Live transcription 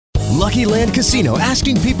Lucky Land Casino,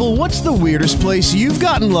 asking people, what's the weirdest place you've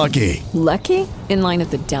gotten lucky? Lucky? In line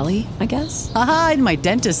at the deli, I guess? Aha, in my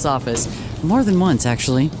dentist's office. More than once,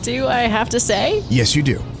 actually. Do I have to say? Yes, you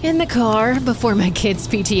do. In the car before my kids'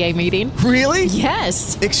 PTA meeting. Really?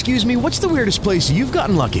 Yes. Excuse me, what's the weirdest place you've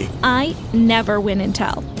gotten lucky? I never win and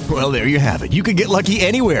tell. Well, there you have it. You can get lucky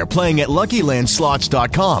anywhere, playing at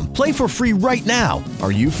LuckyLandSlots.com. Play for free right now.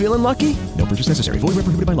 Are you feeling lucky? No purchase necessary. Void where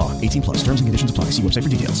prohibited by law. 18 plus. Terms and conditions apply. See website for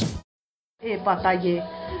details. Bataye,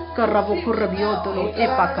 Karabo Kurabiotolo,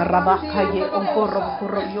 Epa Karabakaye, Onkorobo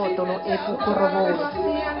Kurabiotolo, Epu Korobo,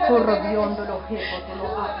 Kurabiondolo, Hepotolo,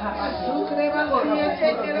 Akarasu,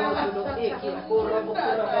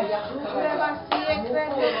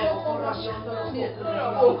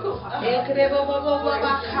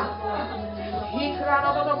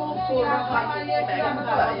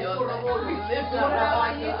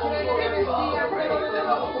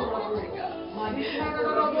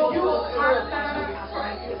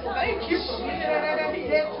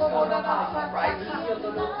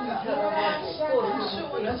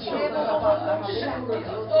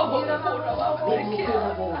 Thank you.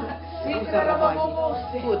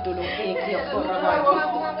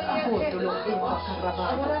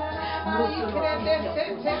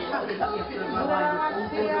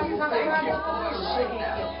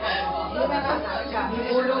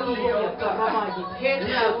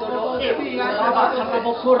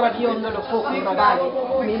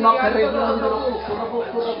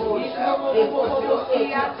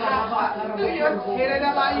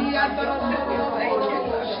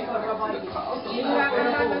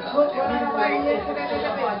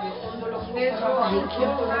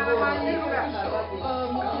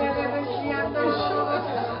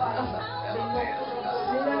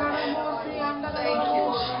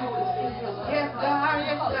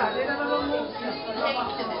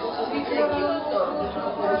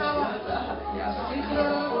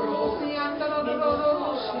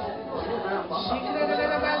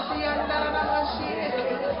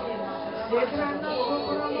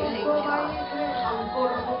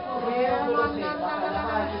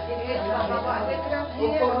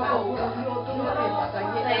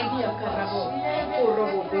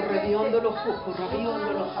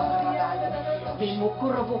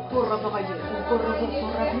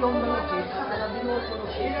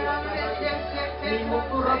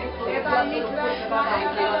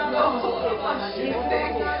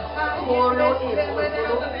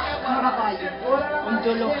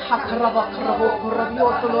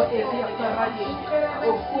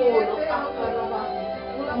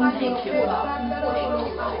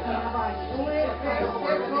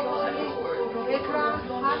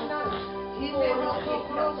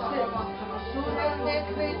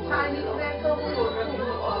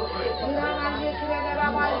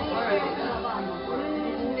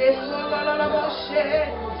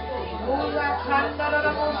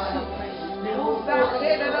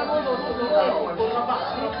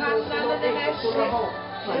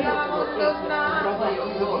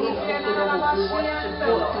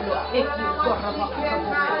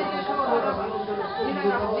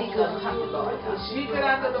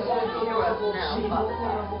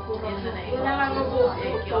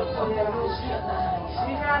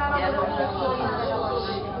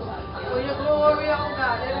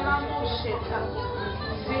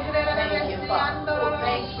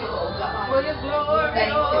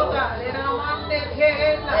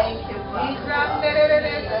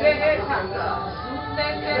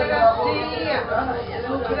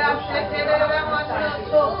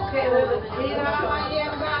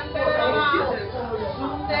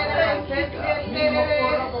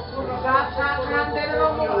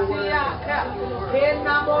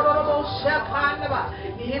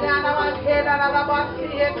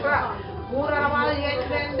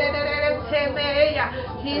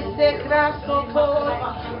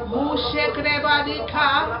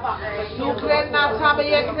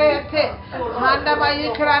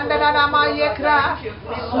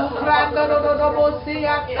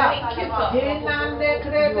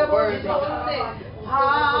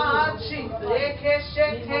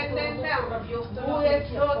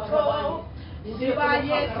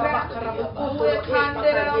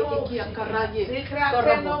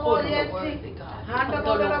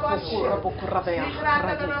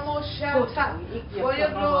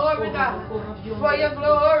 For your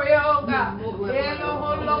glory, oh God.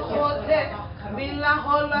 Villa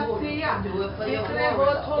Holasia, Sikre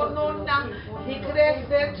Hotonuna, Hikre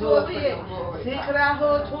Seturie, Sikra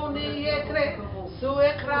Hotuni Yekre,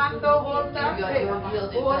 Suekrando Honda Se,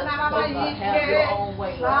 Onama Yike,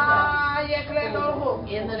 La Yekleno,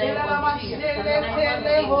 In the name of Jesus, in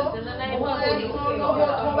the name of Jesus,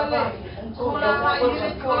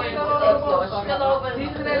 Lord, spill over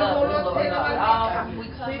and fill up, Lord God. We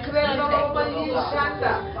come and say thank you, Lord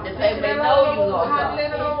God. That they may know you, Lord God.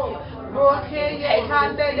 Lord,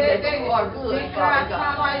 that you are good, Father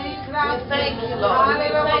God. We thank you, Lord.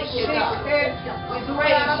 We thank you, God. We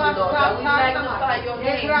praise you, Lord God. We magnify your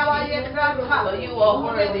name, Jesus. For you are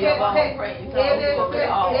worthy of all praise, all glory,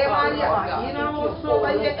 all honor, Lord God.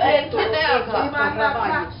 Thank you now, God.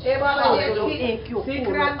 Hallelujah. Thank you,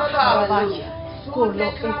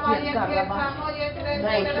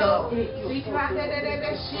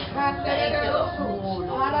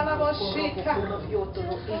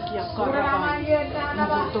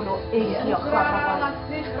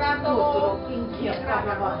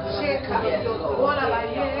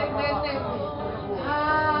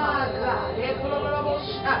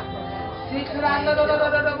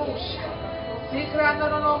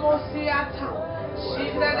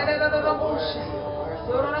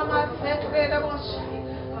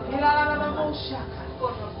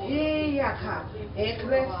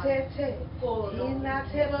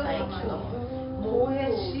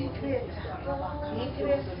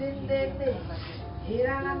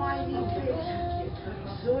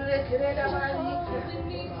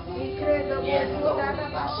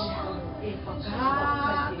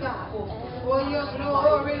 For your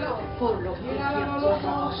glory, Lord.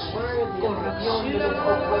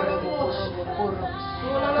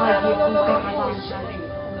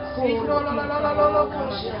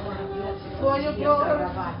 For your glory.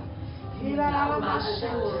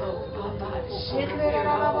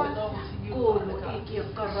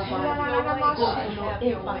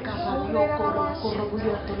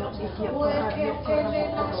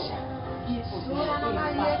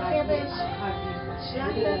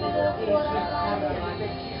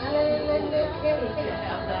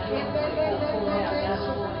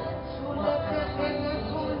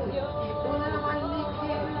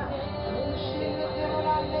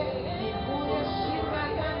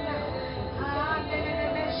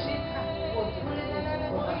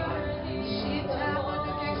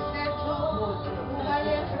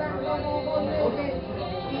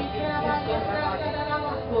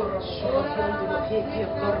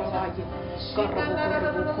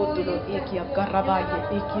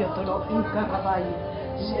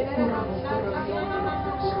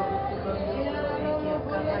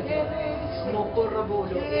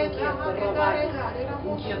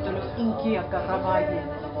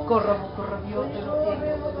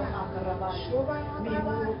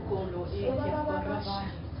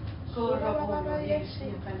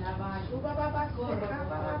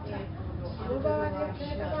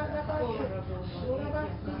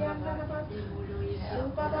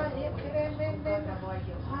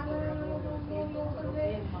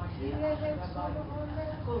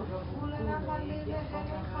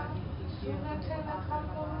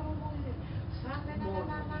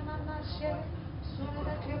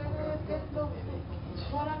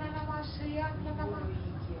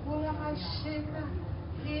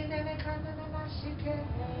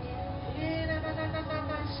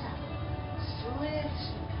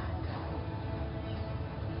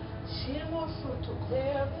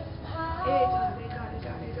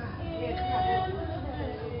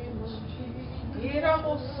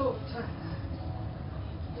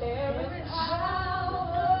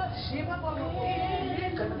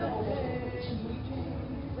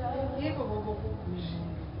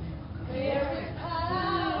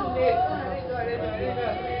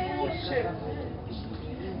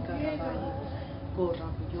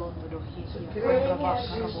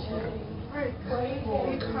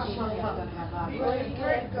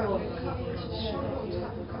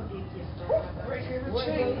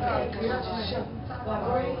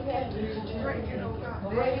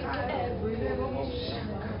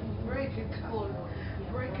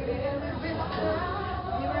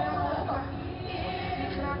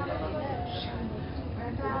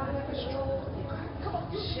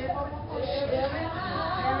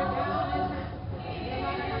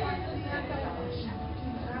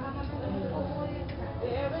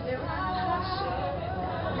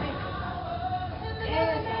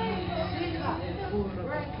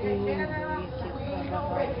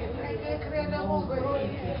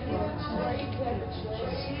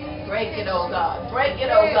 Break it, oh God. Break it,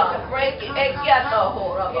 oh God. Break it.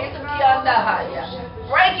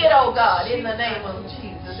 Break it, oh God, in the name of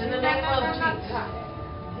Jesus. In the name of Jesus.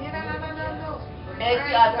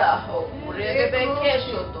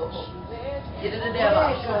 Get it in there,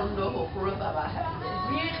 I show them the whole group of our house.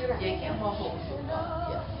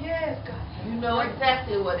 Yes, God. You know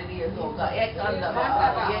exactly what it is, oh God. It's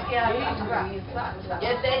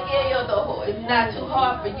not too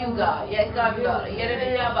hard for you, God.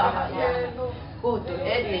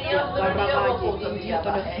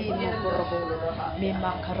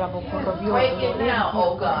 Break it now,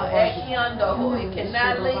 oh God. It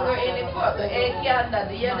cannot linger any further.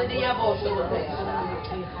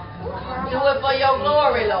 Do it for your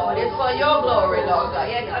glory, Lord. It's for your glory, Lord God.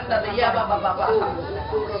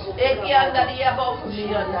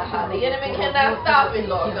 The enemy cannot stop it,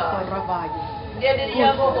 Lord God.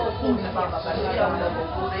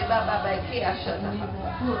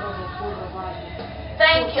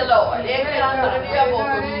 Thank you, Lord.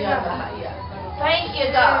 Thank you,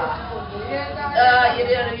 God.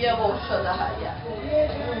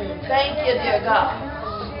 Thank you, dear God.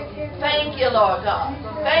 Thank you, Lord God.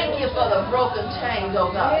 Thank you for the broken chains, oh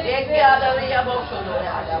God.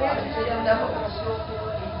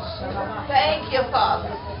 Thank you, Father.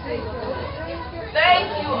 Thank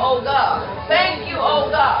you, oh God. Thank you, oh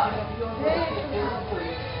God.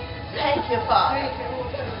 Thank you, Father.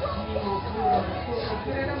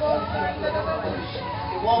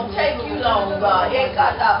 It won't take you long, God.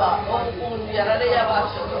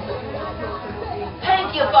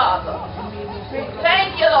 Thank you, Father.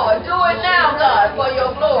 Thank you, Lord. Do it now, God, for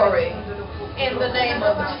your glory. In the name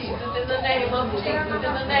of Jesus. In the name of Jesus.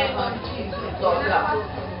 In the name of Jesus, Lord God.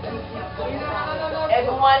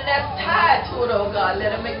 Everyone that's tied to it, oh God,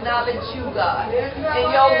 let them acknowledge you, God, in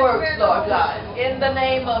your works, Lord God. In the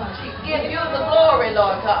name of Jesus. Give you the glory,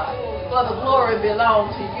 Lord God. For the glory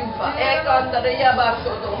belongs to you, Father.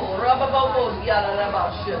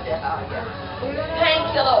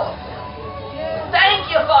 Thank you, Lord. Thank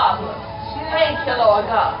you, Father. Thank you, Lord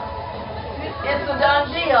God. It's a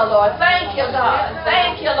done deal, Lord. Thank you, God.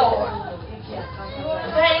 Thank you, Lord.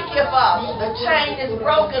 Thank you, Father. The chain is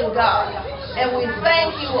broken, God. And we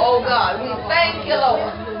thank you, oh God. We thank you,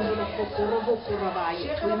 Lord.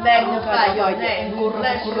 We magnify your name. We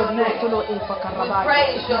bless your name. We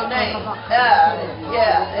praise your name.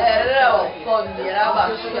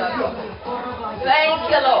 Thank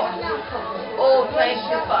you, Lord. Oh, thank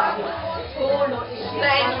you, Father.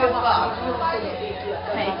 Thank you, Father.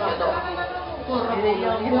 Thank you, Lord.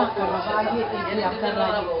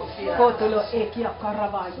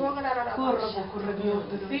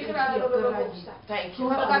 Thank you,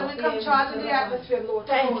 Lord God, we come charging the atmosphere, Lord.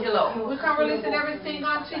 Thank you, Lord. We come releasing everything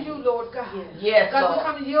unto you, Lord God. Yes, God, Lord. we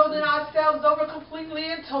come yielding ourselves over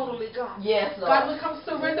completely and totally, God. Yes, Lord. God, we come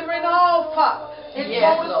surrendering all, Father, in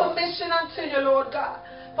Yes, total Lord. submission unto you, Lord God.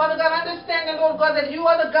 Father God, understanding, Lord God, that you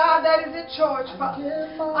are the God that is in charge, Father.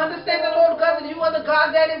 Understanding, Lord God, that you are the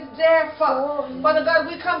God that is there, Father. Father God,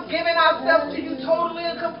 we come giving ourselves to you totally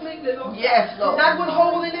and completely, Lord. Yes, Lord. Not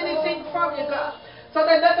withholding anything from you, God. So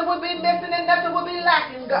that nothing will be missing and nothing will be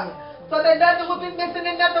lacking, God. So that nothing will be missing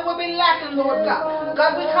and nothing will be lacking, Lord God.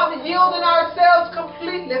 God, we come yielding ourselves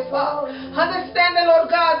completely, Father. Understanding, Lord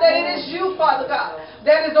God, that it is you, Father God,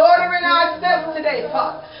 that is ordering our steps today,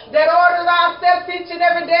 Father. That orders our steps each and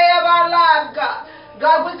every day of our lives, God.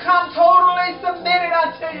 God, we come totally submitted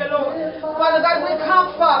unto you, Lord. Father God, we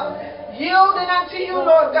come, Father, yielding unto you,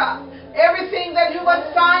 Lord God. Everything that you've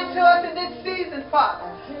assigned to us in this season,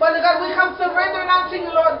 Father. Father God, we come surrendering unto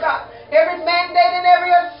you, Lord God. Every mandate and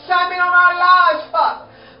every assignment on our lives, Father.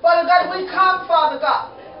 Father God, we come, Father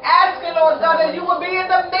God, asking, Lord God, that you will be in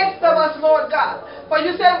the midst of us, Lord God. For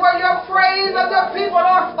you said where your praise of your people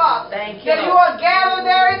are, Father. Thank you, that you are gathered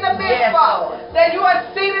there in the midst, yes, Father. Lord. That you are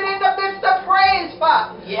seated in the midst of praise,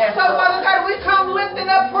 Father. Yes, so, Father God, we come lifting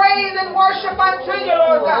up praise and worship unto you,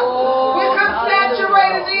 Lord God. We come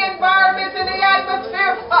saturating the environment and the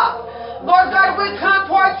atmosphere, Father. Lord God, we come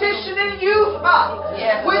partitioning you, Father.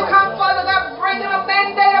 Yes, we Lord. come, Father God, bringing a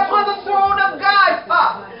mandate upon the throne of God,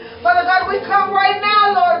 Father. Father God, we come right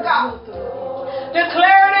now, Lord God,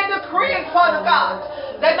 declaring and decreeing, Father God,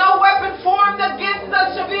 that no weapon formed against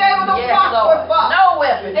us shall be able to yes, prosper, Lord. Father. No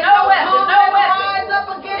weapon, And no weapon, no weapon. rise up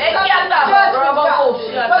against us in judgment, God.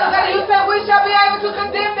 Father God, you said we shall be able to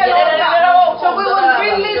condemn them, Lord God. So we will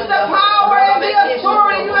release the power and the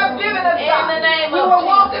authority you have given us, God. In the name we of will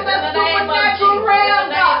walk Jesus, in the in the name of supernatural Jesus, realm,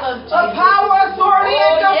 in the name God, of of Jesus. power, authority, and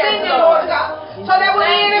Oh, yes, dominion, Lord. Lord God. So that when the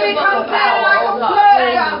Thank enemy you for comes the in power, like a oh God. flood,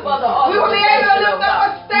 Thank you for the God, we will be able to authorization, lift oh up a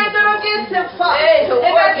God. standard against him, Father. Hey, to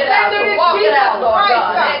And work that it out, standard to is walk it Jesus out, Lord Christ,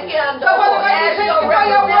 God. God. Thank you, So, Father God, we as thank your you for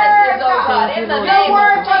your word, representatives, oh God. God, in the Your name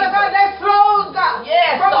word, of Father God, Jesus. that flows, God,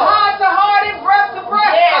 Yes, from Lord. heart to heart and breath to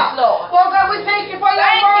breath, Yes, God. Lord. Lord God, we thank you for your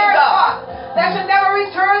Thank you, word, God. God, that should never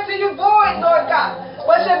return to you void, Lord God,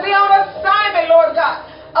 but should be on assignment,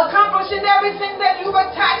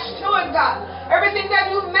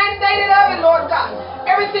 Lord God.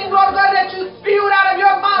 Everything, Lord God, that you spewed out of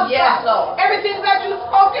your mouth, Yes, God. Lord. Everything that you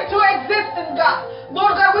spoke into existence, God.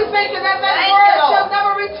 Lord God, we thank you that word shall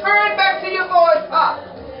never return back to your voice, God.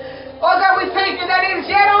 Oh God, we thank you that it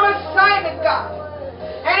is yet on assignment, God.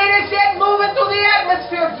 And it is yet moving through the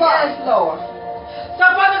atmosphere, Father. Yes, Lord. So,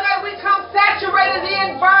 Father God, we come saturating the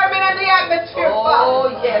environment and the atmosphere, Father. Oh,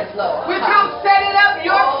 yes, Lord. We come setting up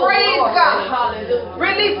your praise, Lord. God. Hallelujah.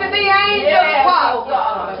 Releasing the angels, Yes, Father. oh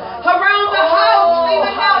God. Around the house,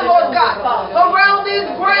 even now, Lord God. Around these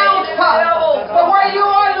grounds, Father. For where you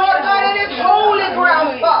are, Lord God, it is holy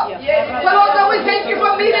ground, Father. So, Lord God, we thank you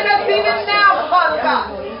for meeting us even now, Father God.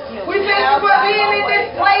 We thank you for being in this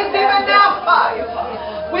place even now, Father.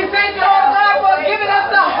 We thank you, Lord God, for giving us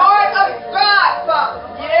the heart of God, Father.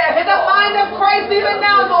 And the mind of Christ even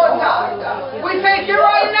now, Lord God. We thank you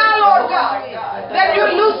right now, Lord God, that you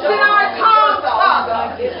loosen our tongues,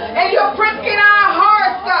 Father. And you're pricking our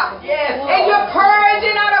hearts, God. And you're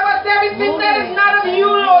purging out of us everything that is not of you,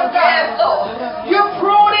 Lord God. You're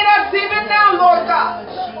pruning us even now, Lord God.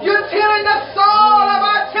 You're tilling the soul of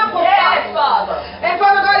our temple, Father. And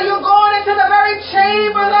Father God, you're going into the very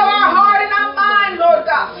chambers of our heart and our mind, Lord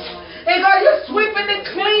God. And God, you're sweeping it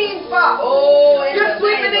clean, Father. You're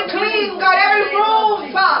sweeping it clean, God. Every room,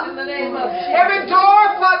 Father. Every door,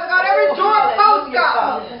 Father God. Every doorpost,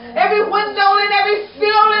 God. Every window and every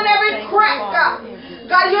sill and every crack, God.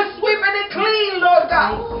 God, you're sweeping it clean, Lord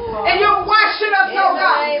God. And you're washing us, oh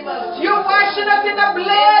God. You're washing us in the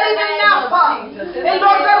blood even now, Father. And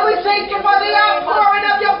Lord God, we thank you for the outpouring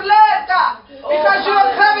of your blood, God. Because you're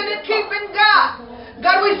a covenant-keeping God.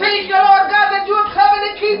 God, we thank you, Lord God, that you're a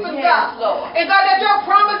covenant-keeping God. And God, that your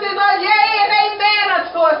promises are yea and amen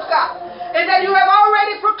unto us, God. And that you have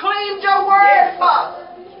already proclaimed your word,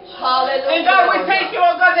 Father. Hallelujah. And God, we thank you,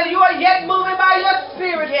 Lord God, that you are yet moving by your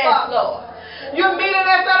spirit, Father. Lord. You're meeting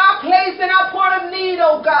us at our place and our point of need,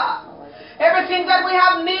 oh God. Everything that we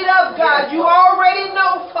have need of, God, you already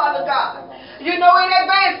know, Father God. You know in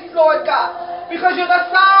advance, Lord God. Because you're the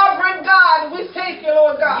sovereign God. We thank you,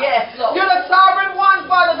 Lord God. Yes, Lord. You're the sovereign one,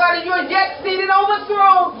 Father God, and you're yet seated on the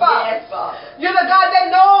throne, Father. Yes, Father. You're the God that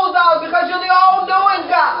knows all because you're the all-knowing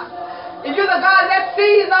God. And you're the God that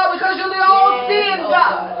sees all because you're the all-seeing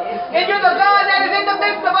God. And you're the God that is in the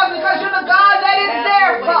midst of us because you're the God that is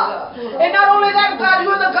there, Father. And not only that, God,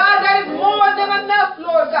 you're the God that is more than enough,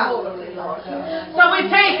 Lord God. So we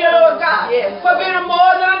thank you, Lord God, for being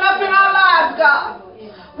more than enough in our lives, God.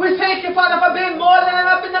 We thank you, Father, for being more than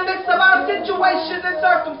enough in the midst of our situations and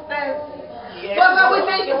circumstances. Lord God, we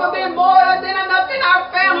thank you for being more than enough in our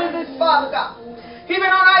families, Father God. Even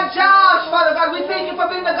on our jobs, Father God, we thank you for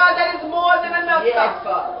being the God that is more than enough,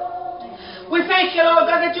 God. We thank you, Lord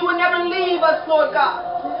God, that you would never leave us, Lord God.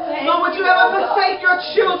 Nor would you ever forsake your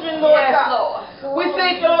children, Lord God. We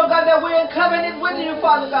thank you, Lord God, that we're in covenant with you,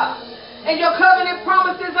 Father God. And your covenant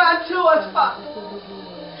promises are unto us, Father.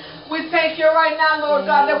 We thank you right now, Lord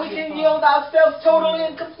God, that we can yield ourselves totally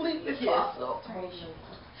and completely, Father.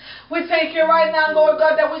 We thank you right now, Lord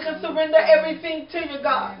God, that we can surrender everything to you,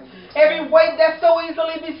 God. Every weight that so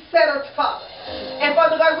easily beset us, Father. And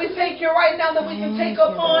Father God, we thank you right now that we can take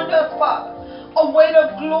upon us, Father, a weight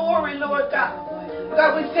of glory, Lord God.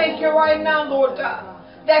 God, we thank you right now, Lord God,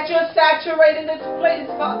 that you're saturating this place,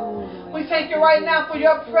 Father. We thank you right now for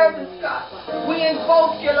your presence, God. We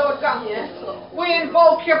invoke you, Lord God. We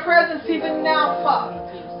invoke your presence even now, Father.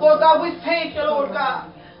 Lord God, we thank you, Lord God.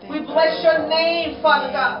 We bless your name,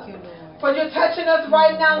 Father God, for you're touching us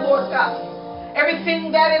right now, Lord God.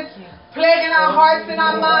 Everything that is plaguing our hearts and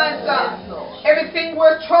our minds, God. Everything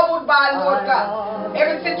we're troubled by, Lord God.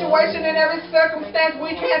 Every situation and every circumstance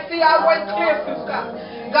we can't see our way clear through, God.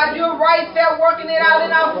 God, you're right there working it out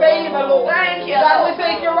in our favor, Lord. Thank you, God, we Lord.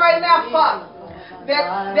 thank you right now, Father,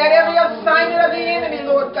 that every assignment of the enemy,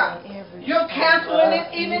 Lord God, you're canceling it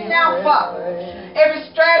even now, Father. Every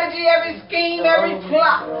strategy, every scheme, every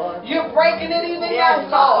plot, you're breaking it even now,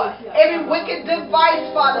 Father. Every wicked device,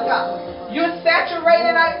 Father God, you're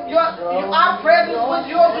saturating our presence with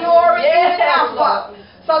your glory even now, Father.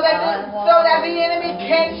 So that the enemy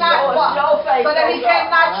cannot walk, so that he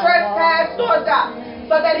cannot trespass, Lord God,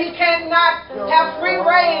 so that he cannot have free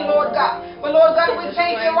reign, Lord God. But Lord God, we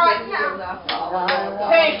thank you right now.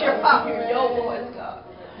 Thank you, Father.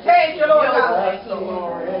 Thank you, Lord God.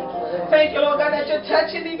 Thank you, Lord God, that you're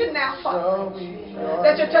touching even now, Father.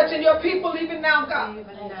 That you're touching your people even now, God.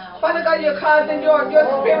 Father God, you're causing your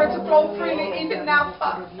spirit to flow freely even now,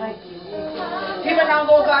 Father. Even now,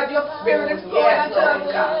 Lord God, your spirit is flowing unto us,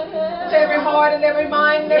 God. To every heart and every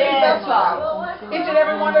mind and every vessel, God. Each and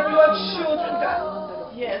every one of your children, God.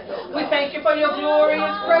 We thank you for your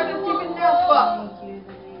glorious presence even now, Father.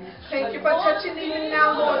 Thank you for touching even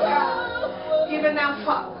now, Lord God. Even now,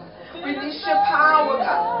 Father. Release your power,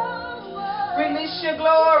 God. Release your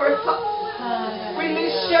glory, Father.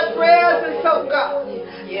 Release your presence, oh God.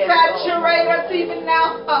 Saturate us even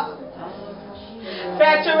now, Father.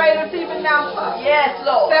 Saturate us even now, Father. Yes,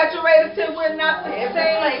 Lord. Saturate us till we're not the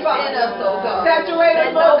same, Father. Saturate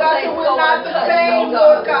us, Let Lord no God, place till go we're not the untouched, same, oh God.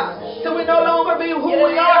 Lord God. Till we no longer be who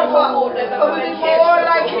we are, Father. But we be more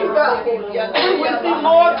like you, God. We see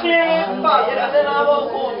more clearly, Father.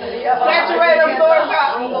 Saturate us, Lord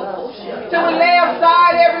God. Till we lay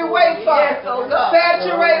aside every weight, Father.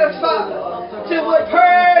 Saturate us, Father. Till we're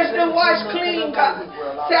purged and washed clean, God.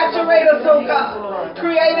 Saturate us, oh God.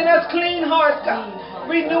 Creating us clean hearts, God.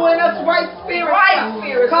 Renewing us right spirit.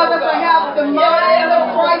 Cause us to have the mind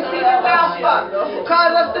of Christ even now, Father.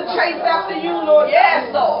 Cause us to chase after you, Lord. Yes,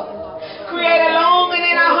 Lord. Create a longing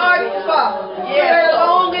in our hearts, Father. Create a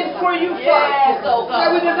longing for you, Father. Yes, oh God. That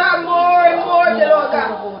we desire more and more of you, Lord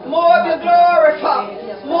God. More of your glory, Father.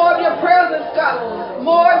 More of your presence, God.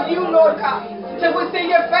 More of you, Lord God. Till we see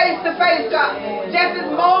your face to face, God. Just as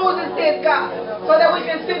Moses did, God. So that we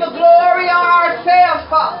can see the glory on ourselves,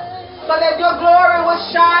 Father. So that your glory will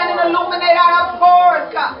shine and illuminate our pores,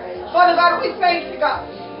 God. Father God, we thank you, God,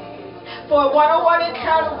 for a one-on-one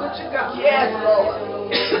encounter with you, God. Yes, Lord.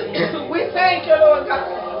 We thank you, Lord God,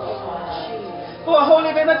 for a holy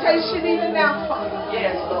visitation even now, Father.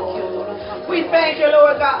 Yes, Lord. We thank you,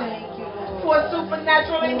 Lord God, for a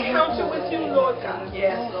supernatural encounter with you, Lord God.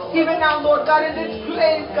 Yes, Lord. Even now, Lord God, in this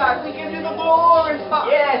place, God, we give you the glory, Father.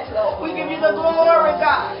 Yes, Lord. We give you the glory,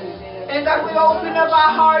 God. And God, we open up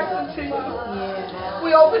our hearts unto you.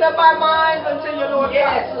 We open up our minds unto you, Lord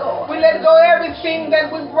Yes, God. Lord. We let go everything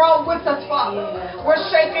that we brought with us, Father. We're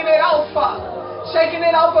shaking it off, Father. Shaking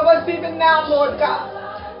it off of us even now, Lord God.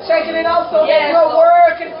 Shaking it off so that your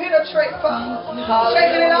word can penetrate, Father.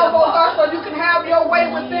 Shaking it off, oh God, so you can have your way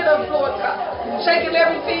within us, Lord God. Shaking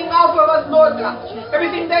everything off of us, Lord God.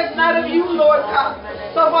 Everything that's not of you, Lord God.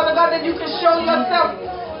 So, Father God, that you can show yourself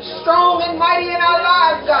strong and mighty in our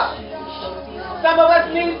lives, God. Some of us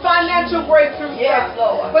need financial breakthrough, Yes,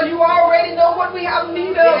 Lord. but you already know what we have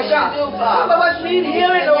need of, Yes, God. you do, Father. Some of us need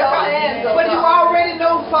healing, oh God. But you already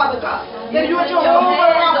know, Father God, that you are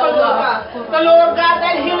Jehovah Rapha, Lord God. The Lord God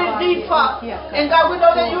that healeth thee, Father. And God, we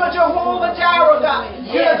know that you are Jehovah Jireh, God.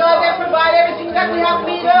 You're the God that provides everything that we have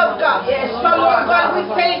need of, God. So, Lord God, we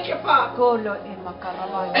thank you, Father.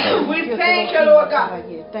 We thank you, Lord God.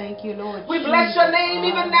 Thank you, Lord. We bless your name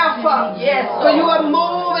even now, Father. Yes, For you are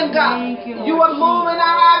moving, God. You are moving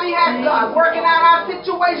on our behalf, God. Working out our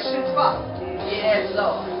situations, Father. Yes,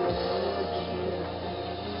 Lord.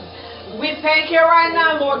 We thank you right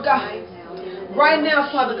now, Lord God. Right now,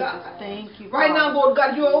 Father God. Thank you. Right now, Lord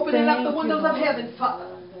God, you are opening up the windows of heaven, Father.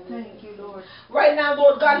 Thank you, Lord. Right now,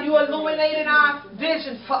 Lord God, you are illuminating our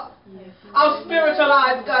vision, Father. Our spiritual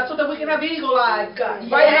eyes, God, so that we can have eagle eyes, God.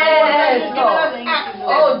 Right now, Lord God, you're giving us access.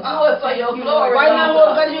 Oh, do it for your glory. Right now,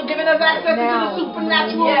 Lord God, you're giving us access into the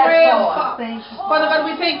supernatural realm, Father. Father God,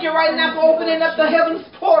 we thank you right now for opening up the heavens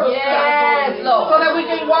portals, God. Yes, Lord. So that we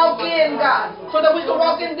can walk in, God. So that we can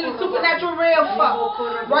walk into the supernatural realm,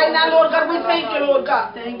 Father. Right now, Lord God, we thank you, Lord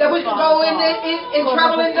God, that we can go in and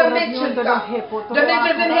travel in dimensions, God.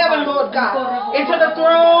 Dimensions in heaven, Lord God. Into the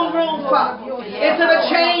throne room, Father. Into the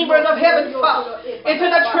chambers of heaven, Father. Into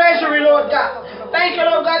the treasury, Lord God. Thank you,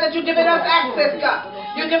 Lord God, that you're giving us access, God.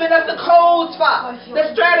 You're giving us the codes, Father.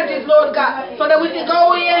 The strategies, Lord God. So that we can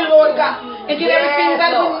go in, Lord God, and get everything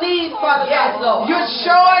that we need, Father God. You're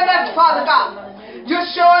showing us, Father God. You're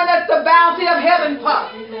showing us the bounty of heaven,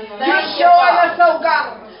 Father. You're showing us, oh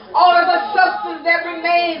God, all of the substance that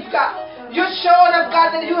remains, God. You're showing us,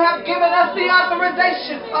 God, that you have given us the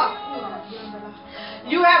authorization, Father.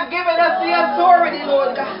 You have given us the authority,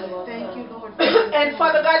 Lord God. Thank you, Lord. And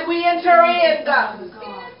Father God, we enter in, God.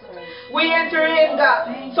 We enter in,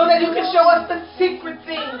 God, so that you can show us the secret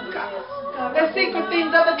things, God. The secret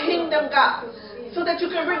things of the kingdom, God. So that you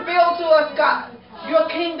can reveal to us, God, your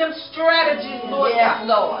kingdom strategies, Lord God.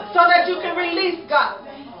 Lord. So that you can release, God,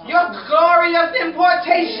 your glorious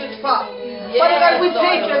importations, Father. Father God, we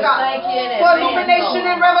thank you, God, for illumination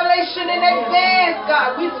and revelation in advance,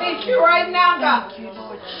 God. We thank you right now, God.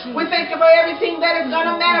 We thank you for everything that is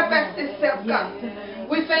going to manifest itself, God.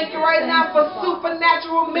 We thank you right now for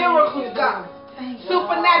supernatural miracles, God.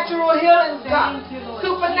 Supernatural healings, God.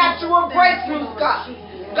 Supernatural breakthroughs, God.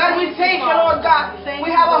 God, we thank you, Lord God. We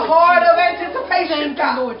have a heart of anticipation,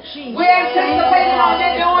 God. We're anticipating on you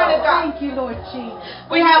doing it, God.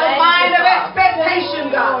 We have a mind of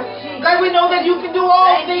expectation, God. God, we know that you can do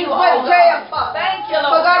all things but fail. Thank you, So,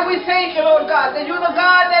 Lord. God, we thank you, Lord God, that you're the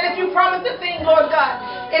God that if you promise a thing, Lord God,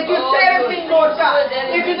 if you said a thing, Lord God,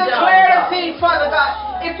 if you declared a thing, Father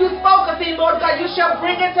God, if you spoke a thing, Lord God, you shall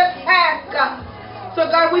bring it to pass, God. So,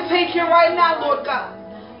 God, we thank you right now, Lord God,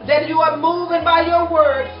 that you are moving by your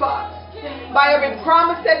word, Father, by every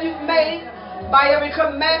promise that you've made, by every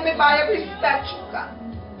commandment, by every statute, God,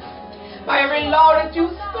 by every law that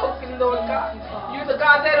you've spoken, Lord God. You're the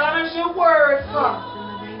God that honors your word, Father.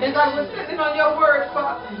 And God, we're standing on your word,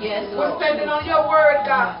 Father. Yes, We're Lord. standing on your word,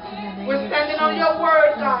 God. We're standing on your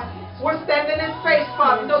word, God. We're standing in faith,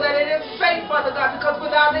 Father. Know that it is faith, Father God, because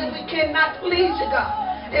without it we cannot please you, God.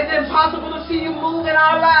 It's impossible to see you move in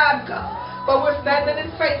our lives, God. But we're standing in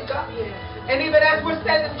faith, God. And even as we're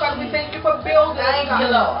standing, God, we thank you for building us, Thank God. you,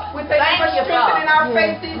 Lord. We thank you for Thank you, strengthening Father. our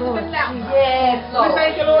faith even now. Yes, We Lord.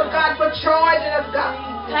 thank you, Lord God, for charging us, God.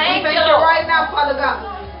 Thank We thank you, you Lord. right now, Father God,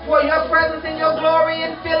 for your presence and your glory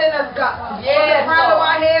and filling us, God. From the Yes, crown of Lord.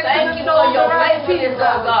 our heads to Thank the you for soles your of our feet, faithfulness,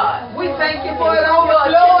 oh God. We thank you for it Your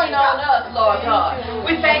overflowing, attention on God. us, Lord God.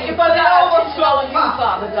 We thank you for the Our attention overflow, on you, Father.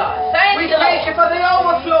 Father God. Thank We you, thank you Lord. for the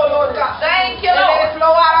overflow, Lord God. Thank you, And let it Lord.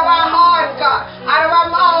 flow out of our hearts, God, out of our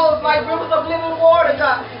mouths like rivers of living water,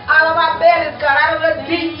 God, out of our bellies, God, out of the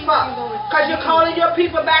deep, Father. Because you're calling your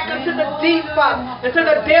people back into the deep, Father, into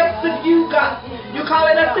the depths of you, God. You're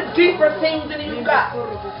calling us to deeper things in you, God.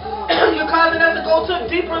 You're causing us to go to a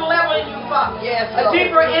deeper level in you, Father. Yes, A Lord.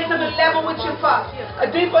 deeper intimate level with you, Father. A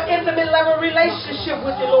deeper intimate level relationship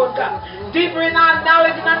with you, Lord God. Deeper in our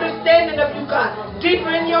knowledge and understanding of you, God.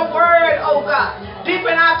 Deeper in your word, oh God. Deeper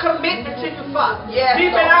in our commitment to you, Father. Yes,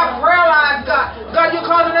 Deeper in Lord. our prayer lives, God. God, you're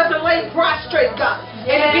causing us to lay prostrate, God.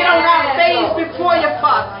 And to get on our Yes, face Lord. before you,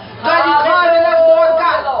 Father. God, you're causing us, Lord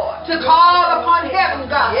God, Lord. to call upon heaven,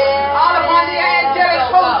 God. Yes, All upon the angelic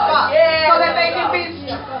oh host, God. God. Yes, So that they oh can God. be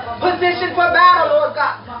positioned for battle, Lord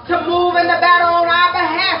God. To move in the battle on our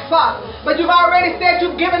behalf, Father. But you've already said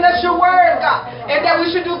you've given us your word, God. And that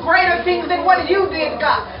we should do greater things than what you did,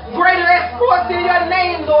 God. Greater exploits in your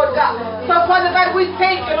name, Lord God. So, Father God, we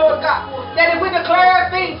thank you, Lord God, that if we declare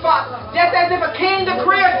a thing, Father, just as if a king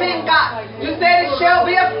decree a thing, God, you said it shall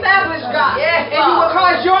be established, God. Yes, and you will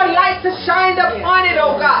Father. cause your light to shine upon it,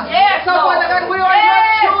 oh God. Yes, so, Lord. Father God, we are Yes,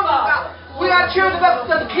 your children, Father. God. We are children of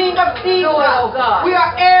the King of Kings, Do it, oh God. We are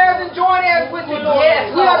heirs and joint heirs with you, Lord. Yes,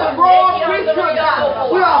 we are the Lord. royal Yes, priesthood, yes, God. yes.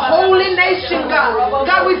 We are a holy nation, God.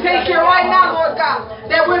 God, we thank you right now, Lord God,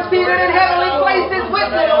 that we're seated in heavenly places with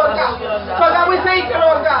you, Lord God. So, God, we thank you,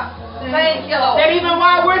 Lord God, Thank you, Lord. that even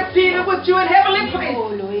while we're seated with you in heavenly places,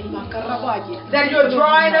 that you're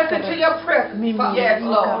drawing us into your presence, Father. Yes,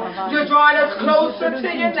 Lord. You're drawing us closer to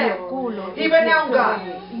you now. Even now, God.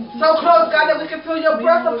 So close, God, that we can feel your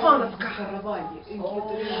breath upon us, God.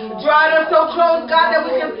 Drawing us so close, God, that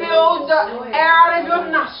we can feel the air out of your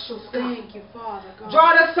nostrils, God.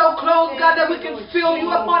 Drawing us so close, God, that we can feel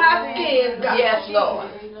you upon our skin, God. Yes, Lord.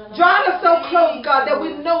 Drawing us so close, God, that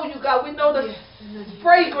we know you, God. We know the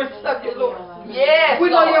fragrance of you, Lord. Yes, We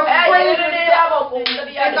know Lord. your Hey, fragrance, God. And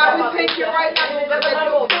And God, we thank you right now, Lord, that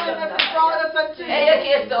you're filling us and drawing us unto you.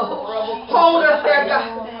 Hold us there,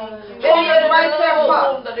 God. Hold us right there,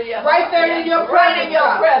 Father. Right there in your Right in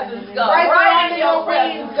your presence, presence, God. Right there Right under in your your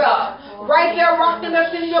wings, presence, God. Right there rocking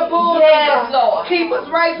us in your bosom, Yes, God. Lord. Keep us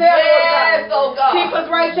right there, Lord God. Yes, oh God. Keep us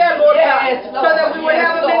right there, Lord Yes, God. Lord. So that we would Yes,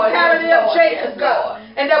 have a Lord. mentality Yes, of Lord. Jacob, Yes, God. Lord.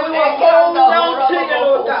 And that we will And hold God, on to you,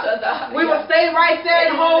 Lord God. Lord. We will stay right there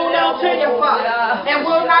and hold on to you, Father. And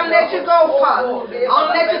we'll not let you go, Father.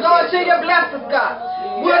 I'll let you go until you bless us, God.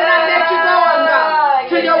 We'll not let you go, God.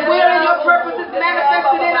 Till your will and your purpose is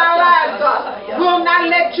manifested in our lives, God. We'll not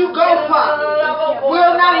let you go, Father.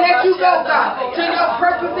 We'll not let you go, God. Till your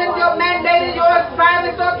purpose and your mandate and your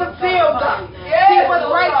assignments are fulfilled, God. Keep us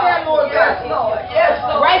right there, Lord God. Yes,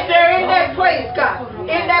 Lord. Right there in that place, God.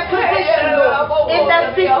 In that position, Lord. In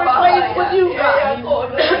that secret place with you, God.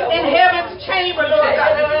 In heaven's chamber, Lord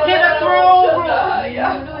God. In the throne room.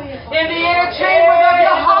 In the inner chambers of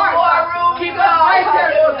your heart, God. Keep us right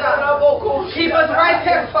there, Lord God. Keep us right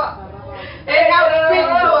there, Father. And now speak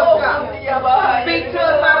to us, God. Speak to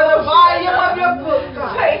us out of the volume of your book,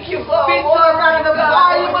 God. Thank you, Lord. Speak to us out of the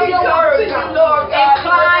volume of your word, God.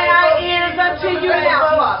 Incline our ears unto you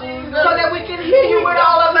now, Father, so that we can hear you with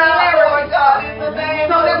all of clarity, God.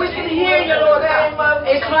 So that we can hear you, Lord God.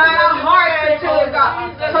 Incline our hearts unto you,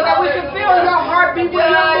 God, so that we can feel your heartbeat when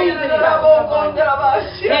you're moving, God.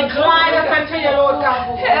 Incline us unto you, Lord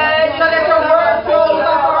God, so that your word flows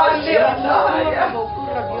off of our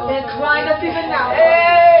lips. even now.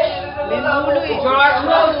 Draw us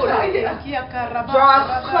closer. Draw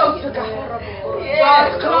us closer, God. Draw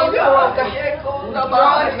us closer, Lord God.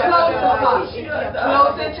 Draw us closer, God.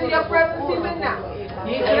 Closer to your presence even now.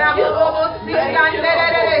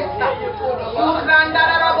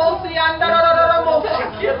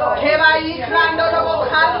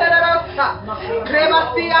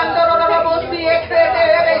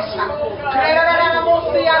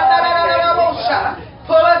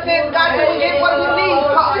 Pull us in, God, till we get what we need,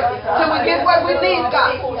 God. Till we get what we need,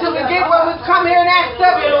 God. Till we get what we've come here and asked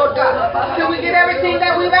of you, Lord God. Till we get everything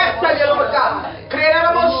that we've asked of you, Lord God.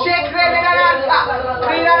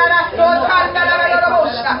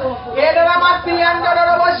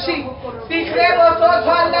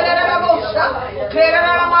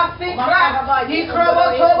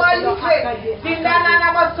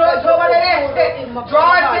 Draw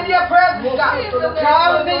us in your presence, God.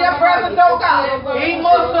 Draw us in your presence, oh God.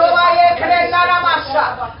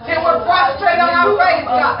 Till we're prostrate on our face,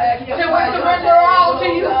 God. Till we surrender all to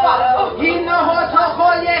you, Father.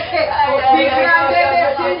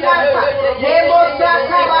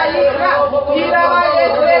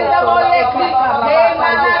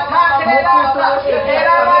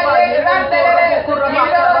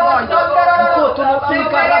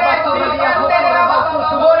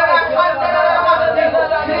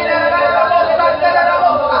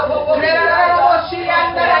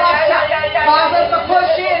 Cause us to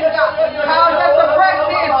push in, God. Cause us to press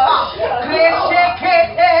in, God.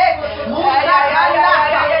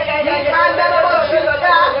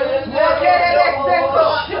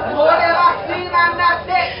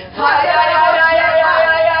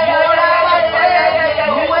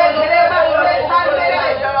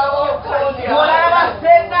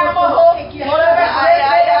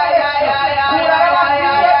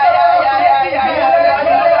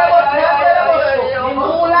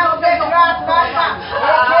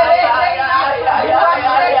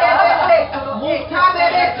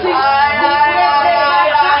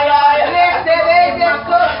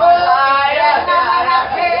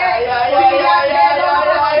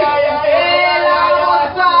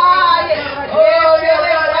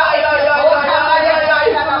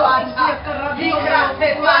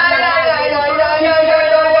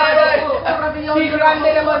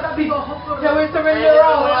 Till we surrender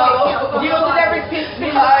all, yield to every piece,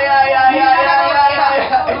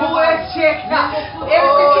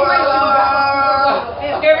 every situation,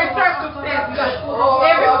 every circumstance,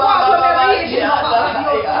 every problem, every issue.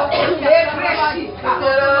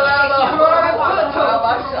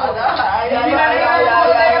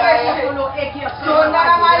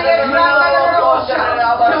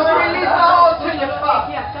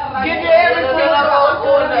 Give you everything,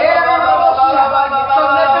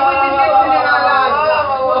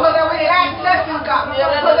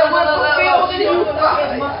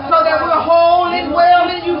 so that we're whole and well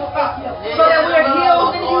in you, so that we're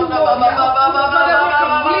healed in you, so that we're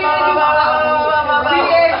complete in you.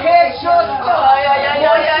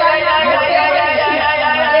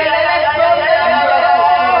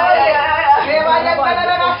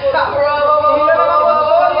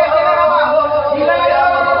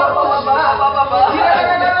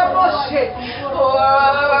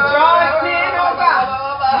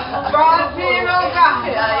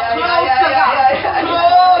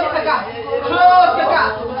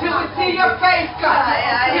 Your face, God.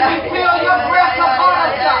 You feel your breath upon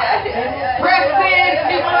us, God. Press in,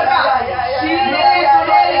 people of God.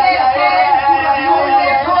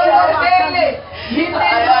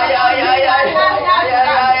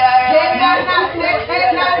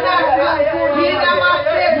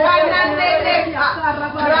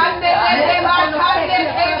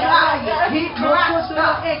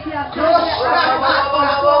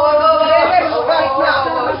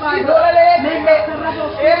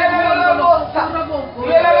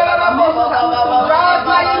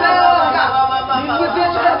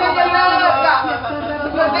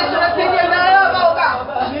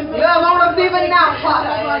 Love on us even now, Father.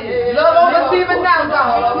 Love on us even now,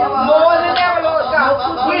 God. More than ever, Lord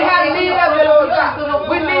God. We have need of you, Lord God.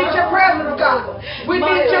 We need your presence, God. We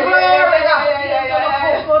need your glory, God.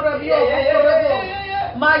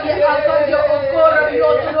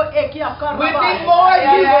 We need more of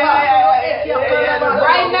you, God.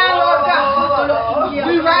 Right now, Lord God. We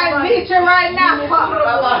need you right now, Father.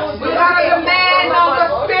 We got a demand on the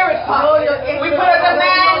Spirit, Father. We put a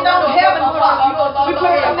demand on heaven, Father. We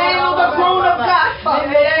put a demand on the throne of God,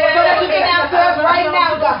 Father. So that you can answer us right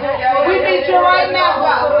now, God. We need you right now,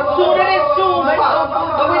 God. Sooner than soon, Father.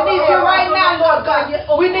 But we need you right now, Lord God.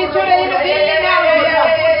 We need you to intervene now, Lord God.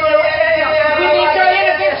 We need your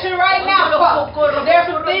intervention right now, Father. There's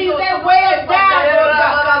some things that weigh us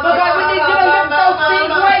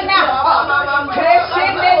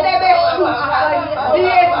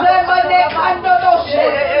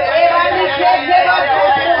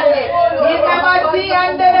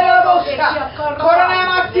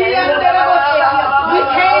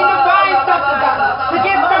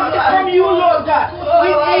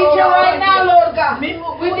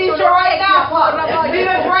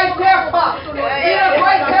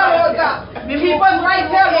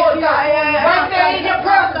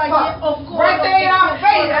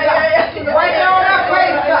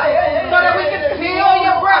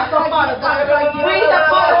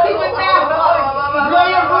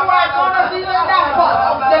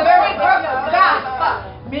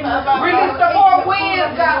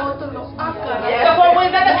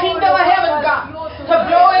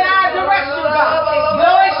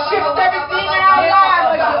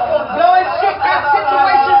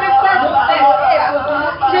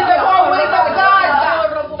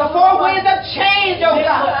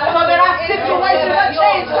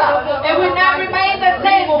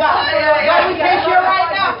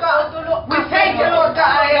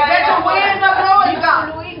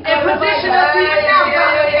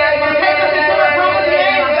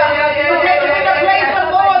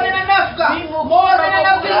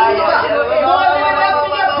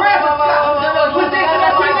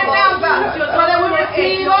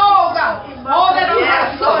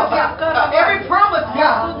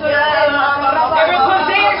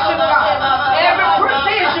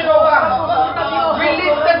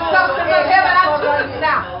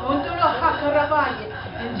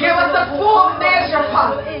Give us the full measure,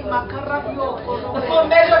 Father. The full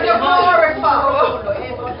measure of your glory, Father.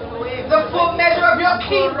 The full measure of your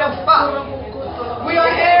kingdom, Father. We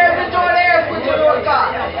are heirs and joint heirs with you, Lord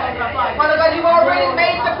God. Father God, you've already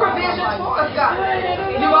made the provisions for us, God.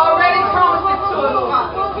 You've already promised it to us,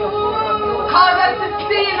 Father. Cause us to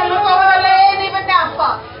see and look over the land even now,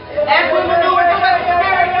 Father. As we maneuver through the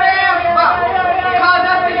spirit realm, Father. Cause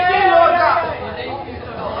us to see, Lord God,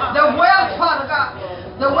 the wealth, Father God.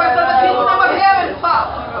 The wealth of the kingdom of heaven,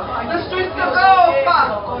 Father. The streets of gold,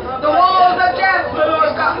 Father. The walls of jasper,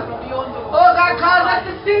 Lord God. Oh God, cause us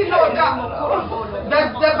to see, Lord God,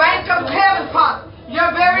 the bank of heaven, Father. Your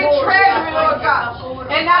very treasury, Lord God.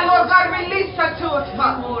 And now, Lord God, release unto us,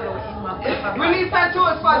 Father. Release unto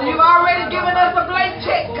us, Father. You've already given us a blank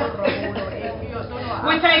check.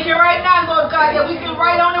 We thank you right now, Lord God, that we can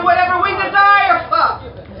write on it whatever we desire,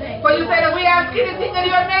 Father. For you say that we ask anything in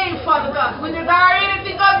your name, Father God. We desire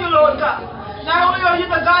anything of you, Lord God. Not only are you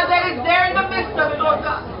the God that is there in the midst of it, Lord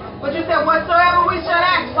God, but you said whatsoever we shall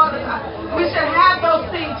ask, Father God, we shall have those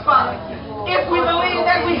things, Father, if we believe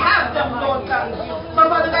that we have them, Lord God. So,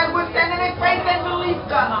 Father God, we're standing in faith and belief,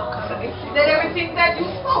 God, that everything that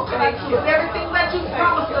you've spoken unto us, everything that you've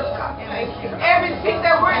promised us, God, everything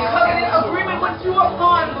that we're in covenant agreement with you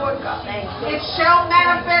upon, Lord God, it shall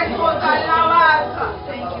manifest, Lord God, in our lives, God.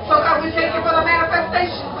 So, God, we thank you for the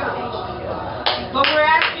manifestation, God. But we're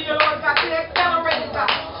asking you, Lord God, to accelerate it,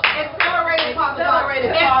 God. Accelerate it, Father God.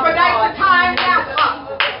 Expedite the time now,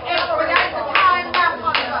 Father. Expedite the time now,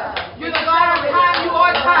 Father God. You're the God of time, you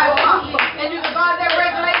are time, Father. And you're the God that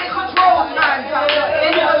regulates and controls time, God.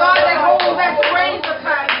 And you're the God that holds and reigns the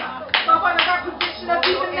time, God. So, Father God, position us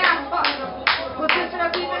even now, Father. Position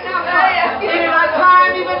us even now, Father. It is our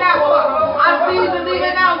time even now, Father. Our season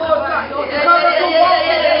even now, Lord God. Cause us to walk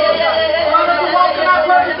in it, Lord God. Cause us to walk in our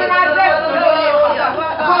purpose and our destiny, Lord God.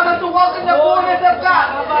 Cause us to walk in the fullness of God.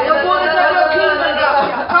 The fullness of your kingdom, God.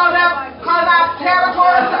 Cause our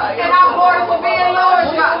territories and our borders will be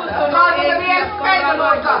enlarged, God. Cause them to be expanded,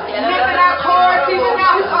 Lord God. Living our course even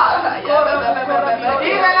now, God.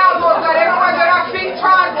 Even now, Lord God. Everywhere that our feet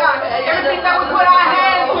trod, God. Everything that we put our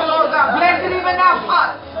hands to, Lord God. Bless it even now,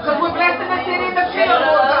 Father. Because we're blessing the city and the field,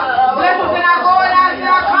 Lord God. Bless us in our going out and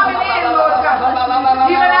our coming in, Lord God.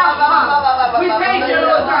 Even now, Father. We thank you,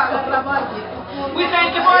 Lord God. We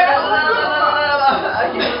thank you for it.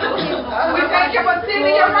 We thank you for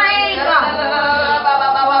sending your rain, God.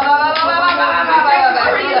 We thank you for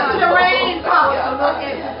releasing the rain, God.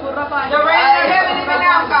 The rain of heaven even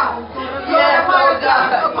now, God. Yes, Lord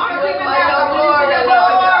God. Upon us even now, God. For your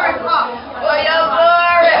glory, God. For your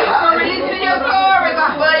glory. For releasing your glory,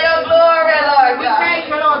 God. For your glory, Lord God. We thank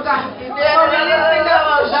you, Lord God. For releasing the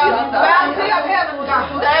bounty of heaven, God.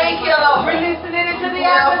 Thank you, Lord. Releasing it into the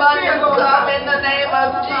atmosphere, Lord God. In the name of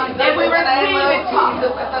Jesus. And we receive it,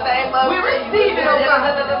 Jesus. We receive it, oh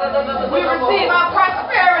God. We receive our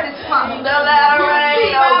prosperity, Father. The latter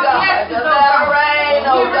rain, oh God. The latter rain,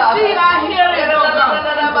 oh God. We receive our healing, oh God.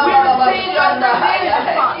 We receive your provision,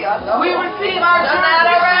 Father. We receive our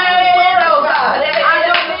latter rain, oh God. Our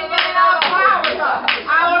dominion and our power, God.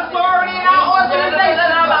 Our authority and our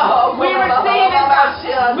organization, God. We receive it, God.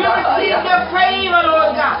 We receive your favor,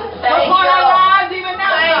 Lord God. Upon our lives even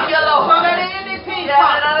now, God. So that anything,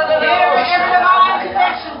 Father, every divine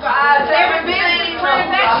connection, God. Every business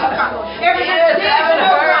transaction, God. Every decision,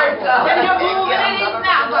 oh God. That you're moving in it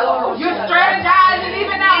now, God. You're strategizing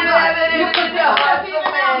even now, God. You're positioning us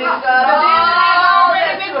even now, God. The vision has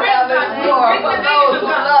already been written, God. We've written the vision,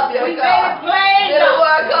 God. We made it plain,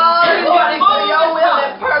 God.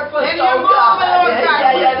 And you're moving, Lord God. We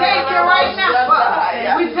thank you right now,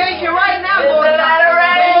 Father. We thank you right now, Lord God.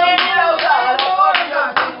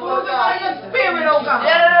 Your spirit, oh God. We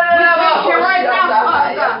thank you right now,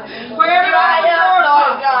 Father God. For every open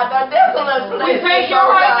door, God. We thank you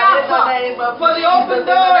right now, Father. For the open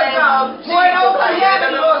door, God. For an open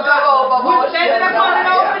heaven, Lord God. We're standing upon an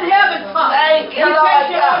open heaven, Father. Thank you,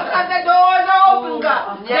 Lord God. Because the doors are open,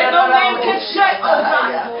 God. That no man can shut, oh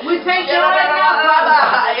God. We thank you right now, Father.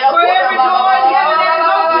 For every door in heaven that is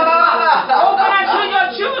open, Father. Open unto your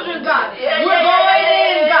children, God. We're going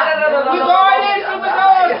in, God. We're going in through the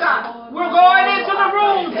doors, God. We're going into the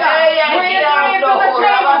rooms, God. We're entering into the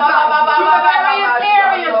chambers, God. Through the various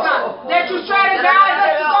areas, God, that you strategize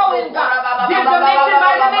us to go in, God. This dimension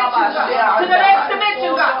by dimension, God. To the next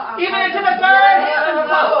dimension, God. Even into the third heaven,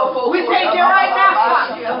 God. We thank you right now,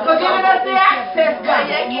 God, for giving us the access, God.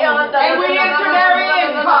 And we enter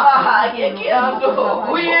therein, God.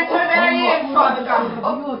 We enter therein, Father God.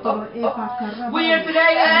 We enter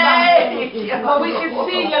therein, but we can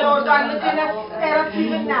see you, Lord God, looking at us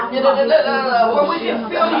even now, Father. But we can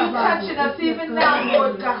feel you touching us even now,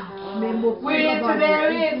 Lord God. We enter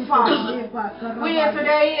therein, Father. We enter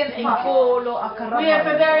therein, Father. We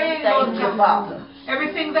enter therein, Lord God.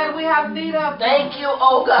 Everything that we have need of. Thank you,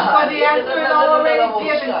 oh God. For the answer is already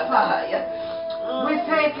given, Father. We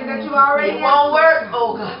thank you that you already it won't work,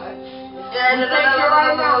 oh God. We thank you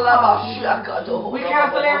right now, Father. We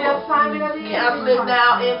cancel every assignment of the enemy. Cancel it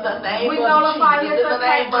now in the name of Jesus. We nullify his In the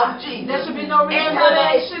name of attack. Jesus. There should be no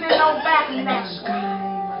retaliation and no backlash, God.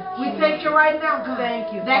 We thank you right now, God.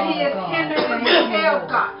 Thank you, that he is hindered and held,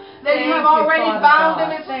 God. That you have already bound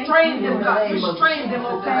him and strained him, God. Restrained him,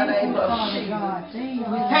 oh God.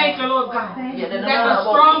 We thank you, Lord God. That the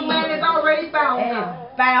strong man is already bound, God.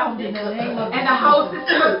 Bound in the name of and the house is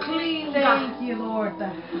still clean, God. Thank you, Lord.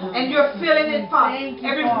 And you're filling it, Father.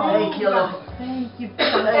 Every room, God. Thank you.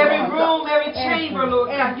 Every room, every chamber,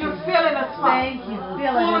 Lord God. You're filling us, Father. Thank you.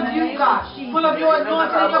 Full of you, God. Full of your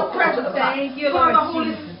anointing and your presence, God. Full of the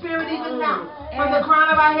Holy Spirit even now. From the crown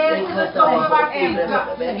of our heads to the sole of our feet,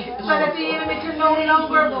 God. So that the enemy can no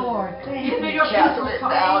longer hinder your people,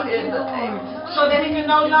 so that he can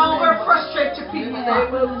no longer frustrate your people, God.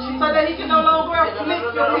 So that he can no longer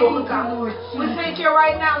afflict your people, God. We thank you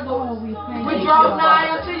right now, Lord. We draw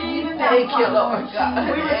nigh unto you even now, Father.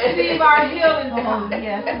 We receive our healing, God.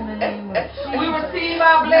 We receive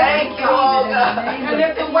our blessings, God. You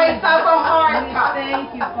lift the weights off our hearts, God.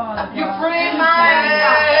 You free minds,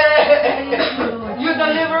 God. You're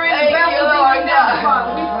delivering vessels even now,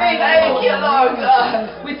 Father. We thank you, Lord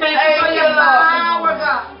God. We thank you for your power,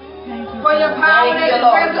 God. For your power that is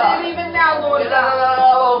present even now, Lord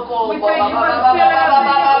God. We thank you for filling us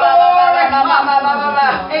with your glory, Father.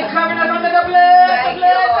 And covering us under the blood,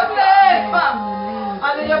 Father.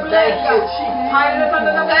 Under your blood, God. Hiding us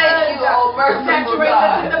under the blood, God. Saturate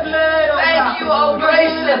us in the blood, oh God. Thank you, oh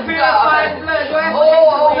gracious God.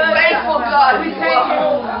 Oh, faithful God. We thank you,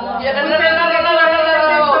 oh God.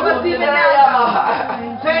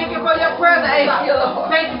 Thank you for your presence, God.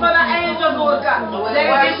 Thank you for the angels, Lord God. They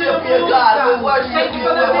worship you, God. Thank you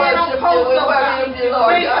for the men on post, oh God. Thank you,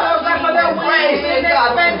 Lord God, for their wings and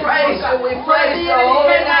their fingers, oh God. We praise your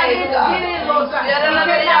holy name, God. Get in, Lord God. We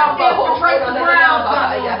cannot infiltrate the ground,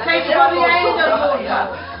 God. Thank you for the angels, Lord God.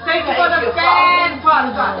 Thank you for the fan,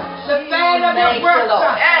 Father God. The fan of your breath,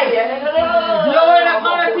 God. Blowing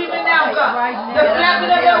upon us even now, God. The flapping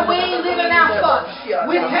of your wings even now, God.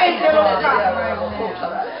 We thank you, Lord God.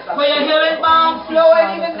 For your healing balm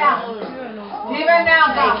flowing even now. Even now,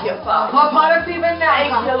 God. Thank you, Father. Upon us even now,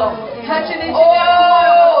 Thank you, Lord. Touching each and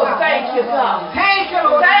every one, thank you, God. Thank you,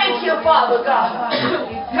 Lord. Thank you, Father God.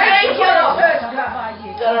 Thank you, Lord.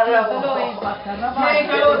 Thank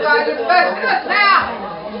you, Lord God. You're touching us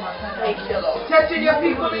now. Thank you, Lord. Touching your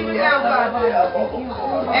people even now, God.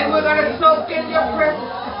 And we're going to soak in your presence.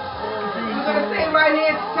 We're going to stay right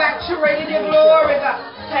here saturated in glory, God.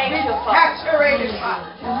 Thank you, Father. Saturated, God.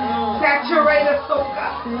 Saturate us, oh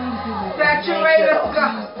God. Saturate us,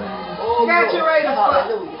 God. Saturate us, God.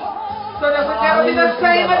 So that we'll never be the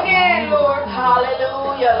same again, Lord.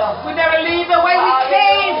 Hallelujah, Lord. We never leave the way we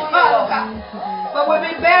came, Father God. But we'll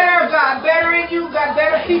be better, God. Better in you, God.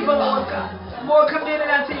 Better people, Lord God. More committed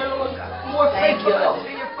unto you, Lord God. More faithful unto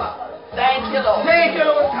you, Father. Thank you, Lord. Thank you,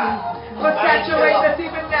 Lord God. For saturating us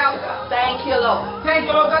even now, God. Thank you, Lord. Thank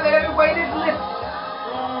you, Lord God, that every weight is lifted.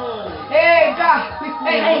 Hey, God, we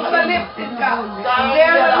thank you for the lifted, God.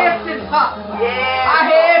 There's a lifted, God. Our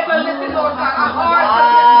heads are lifted, Lord God. Our hearts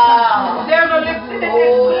are lifted, God. There's a lifted in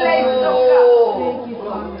this place, Lord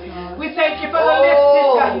God. We thank you for the lifted,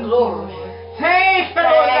 God. Thank you,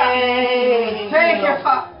 Lord God. Thank you,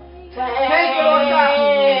 Father. Thank you, Lord God.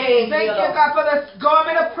 Thank you, God, for the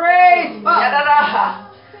garment of praise, Father.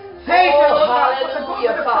 Thank you, Lord God, for the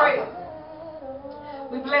garment of praise.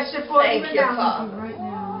 We bless you for it even now.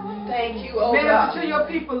 Thank you, oh Minister God. to your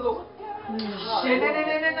people, Lord.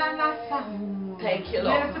 Thank you,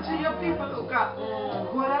 Lord. Minister to your people, oh God.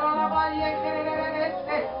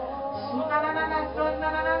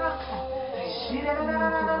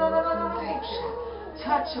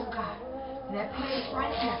 Touch them, God. In that place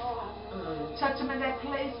right there. Touch them in that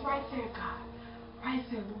place right there, God. Right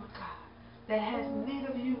there, Lord God. That has need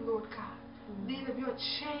of you, Lord God. Need of your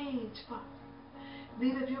change, Father.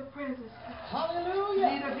 Need of your presence, God. Hallelujah.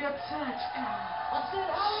 Need of your touch, God. What's it?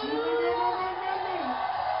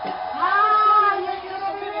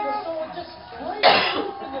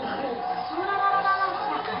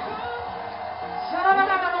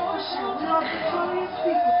 We are victorious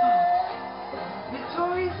people, Father.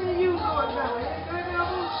 Victorious in you,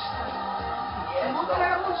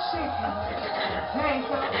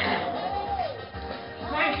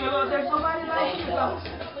 There's nobody like you, God.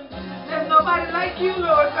 There's nobody like you,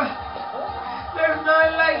 Lord God. There's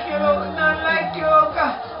none like you, Lord. None like you, oh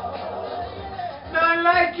God. None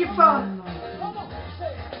like you, Father.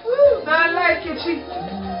 Woo, none like you, Jesus.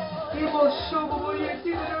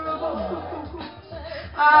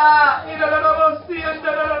 Ah,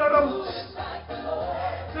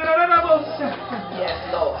 yes,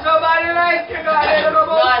 Lord. Nobody like you, God.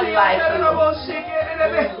 None like you.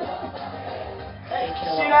 Thank you,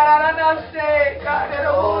 Lord.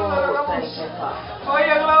 Oh, thank you, Father. For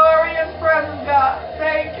your glorious presence, God.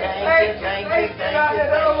 Thank you, Thank you, God.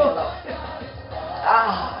 Lord.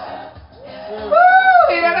 Ah. Woo!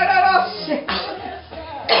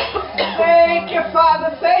 Thank you, Father.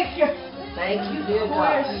 Thank you. Thank you, dear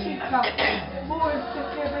God.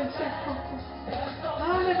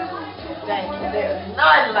 Thank you. There's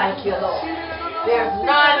none like you, Lord. There's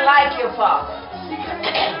none like you, Father.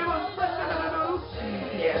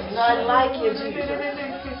 There's none like you, Jesus.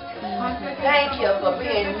 Thank you for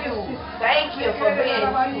being you. Thank you for being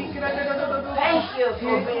you. Thank you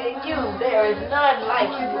for being you. There is none like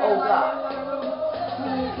you, oh God.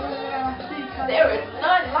 There is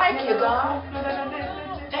none like you, God.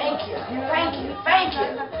 Thank you. Thank you. Thank you.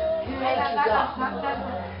 Thank you, God.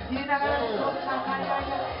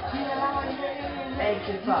 Thank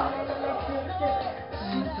you, Father.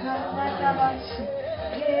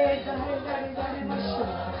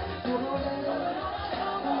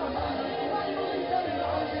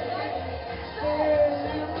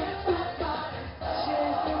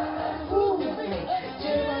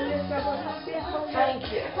 Thank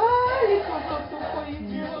you.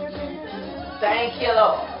 Thank you,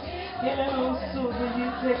 Lord.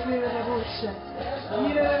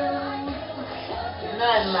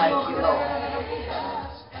 None like you, Lord.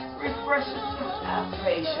 Refresh us, God. I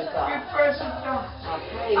praise you, God. Refresh us, God. I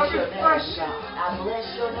praise your name, God. I bless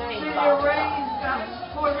your name, Send your Father. rain, God,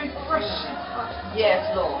 for refreshing, God. Yes,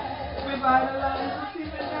 Lord. Revitalize us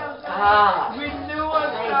even now, God. Ah. Renew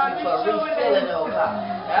us, Thank God. you for Renew refilling, us, oh God.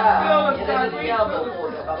 Fill Ah. us, God. Thank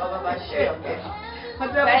A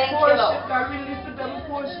you, double portion, Lord. God. Release a double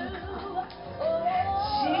portion, God.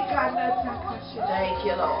 Thank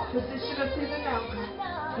you, Lord. Position us even now, God.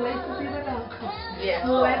 Place us even now, God. Yes,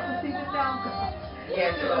 Lord. Plant us even now, God.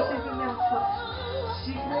 Yes, Fill us Lord. even now,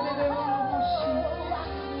 Father.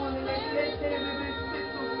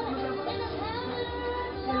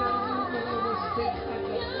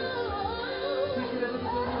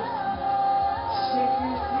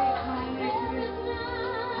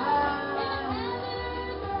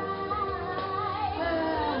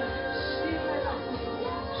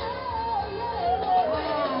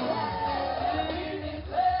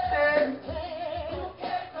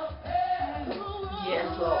 Yes,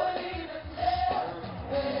 Lord.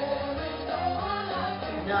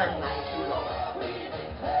 None like you, Lord.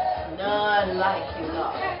 None like you,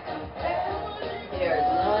 Lord. There is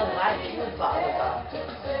none like you, Father God.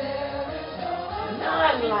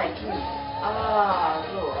 None like you. Ah,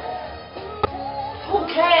 Lord.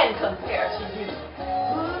 Who can compare to you?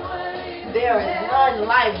 There is none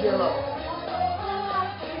like you, Lord.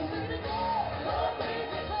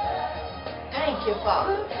 Thank you,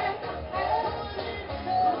 Father.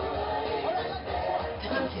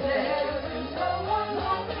 Thank you, thank you.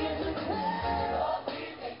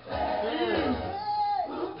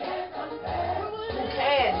 Who can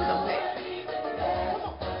compare?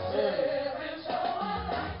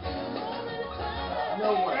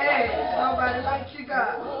 No one like Hey, you, God. nobody like you,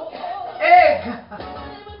 God. Hey, God.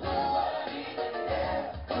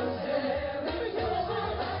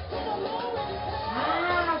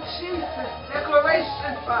 Ah, Jesus.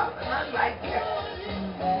 Declaration, Father. Not like you.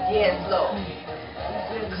 Yes, Lord.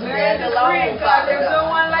 Declare Stand the alone, decree, God. Father There's no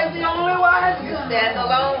God. one like the only wise You God. stand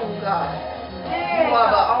alone, God. Yeah, You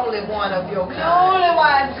are the God. only one of your The kind. only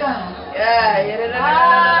wise God. Yeah,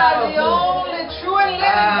 Ah, the only true and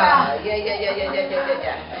living God. yeah.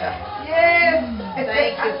 Yes.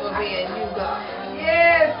 Thank you for being you, God.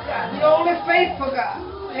 Yes, God. The only faithful God.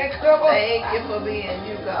 Thank you for being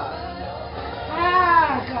you, God.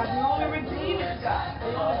 Ah, God, the only redeeming God. The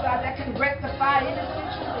only God that can rectify any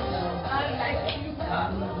situation. None like you,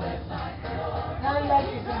 God. None like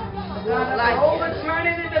you, God. The God of Like the you.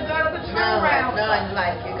 overturning and the God of the turnaround. None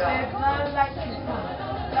like you, There's God. none like you, God.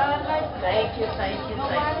 None like you. Thank you, thank you,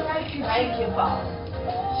 Nobody like thank you. you. Thank you, Father.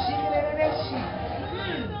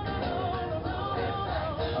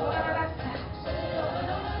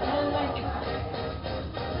 None like you.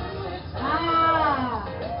 Ah.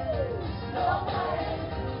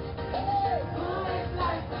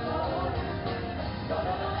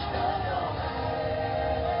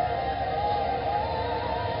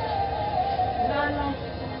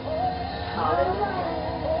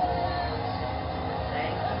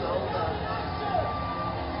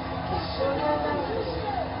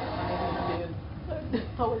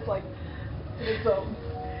 was like, so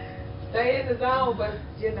stay in the zone, but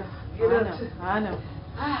you know, I know.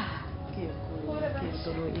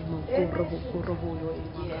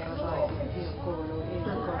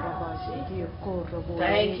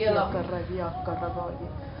 Thank you, Lord.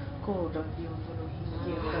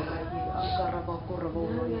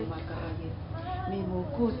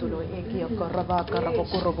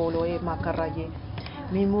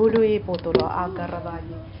 Mimulu e potolo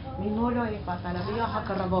agaravaye. Mimolo e patalabia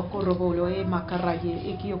hakarabo korobolo e makaraye.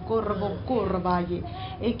 Ekio korabo koravaye.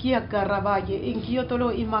 Ekia karavaye.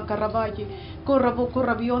 Enkiotolo e makarabaye. Korabo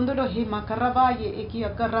korabiondolo he makarabaye. Ekia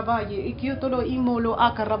karavaye. Ekiotolo imolo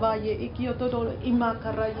akaravaye. Ekiotolo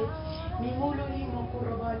imakaraye. Mimolo imo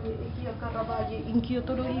koravaye. Ekia karavaye.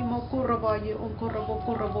 Enkiotolo imo koravaye. Onkorabo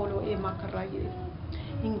korabolo e makaraye.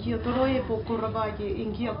 Inkiotolo e pokoravaye,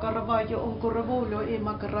 inkia karavaye, onkorabolo e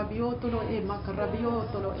makarabiotolo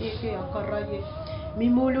e ke akaraye.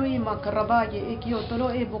 Mimolo e makaravaye,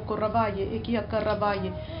 ekiotolo e pokoravaye, ekia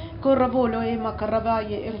karavaye. Korabolo e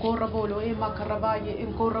makaravaye, enkorabolo e makaravaye,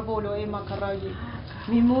 enkorabolo e makaraye.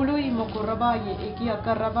 Mimolo e mokoravaye, ekia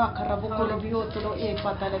karava, karabokorabiotolo e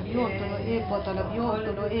patalabiotolo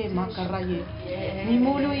e makaraye.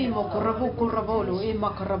 Mimolo e mokorabokorabolo e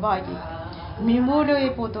makaravaye. Mimolo e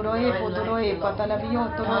potolo e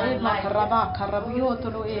patalabiotolo e makaraba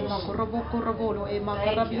karabiotolo e makorobo korobolo e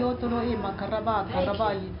makarabiotolo e makaraba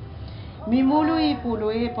karabayi. Mimolo e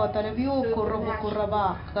polo e patalabio korobo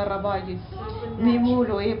koraba karabayi.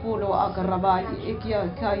 Mimolo e polo agarabayi e kia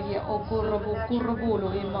kaya o korobo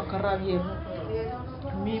korobolo e makaraye.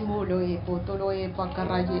 Mimolo e potolo e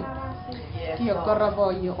pakaraye. Kia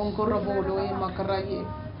karabayi on korobolo e makaraye.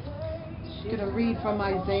 I'm going to read from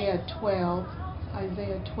Isaiah 12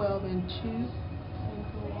 and 2.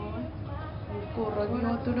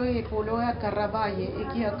 Korabiotolo e poloa karabaye,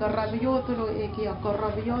 ekia karabiotolo ekia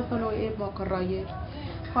karabiotolo e makaraye.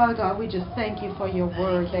 Father God, we just thank you for your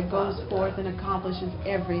word that goes forth and accomplishes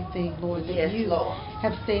everything, Lord, that Yes, you Lord.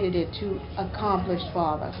 have stated it to accomplish,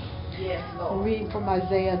 Father. Yes, Lord. Reading from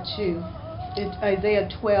Isaiah 2, it's Isaiah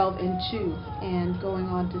 12 and 2, and going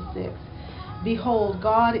on to 6. Behold,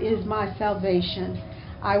 God is my salvation.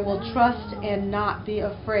 I will trust and not be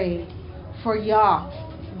afraid. For Yah,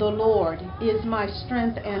 the Lord, is my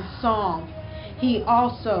strength and song. He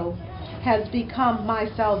also has become my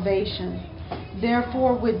salvation.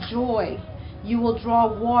 Therefore, with joy, you will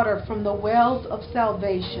draw water from the wells of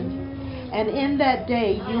salvation. And in that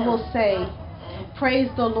day you will say,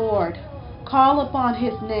 praise the Lord. Call upon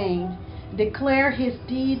his name. Declare his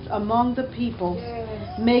deeds among the peoples.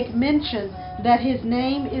 Make mention that his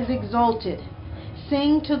name is exalted.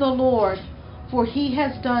 Sing to the Lord, for he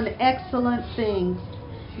has done excellent things.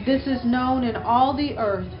 This is known in all the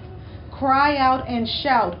earth. Cry out and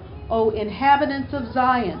shout, O inhabitants of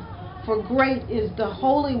Zion, for great is the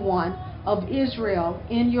Holy One of Israel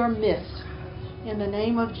in your midst. In the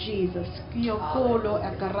name of Jesus.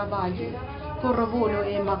 Korobolo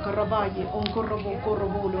e makarabaye, on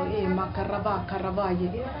korobolo e makaraba karabaye,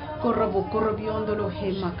 korobo korobiondolo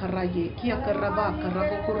he makaraye, kia karaba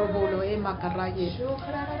karabo korobolo e makaraye,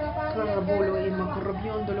 korobolo e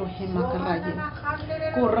makorobiondolo he makaraye,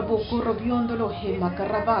 korobo korobiondolo he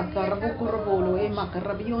makaraba karabo korobolo e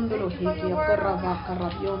makarabiondolo he kia karaba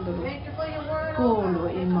karabiondolo, kolo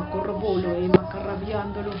e makorobolo e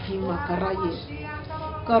makarabiondolo he makaraye.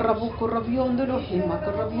 Karabu kurabiondolo he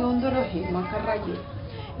makaraye.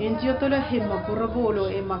 Intiotolo he makurabolo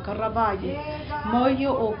e makarabaye.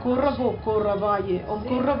 Moyo o kurabo korabaye. O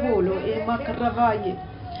kurabolo e makarabaye.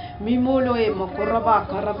 Mimolo e makuraba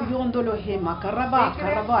karabiondolo he makaraba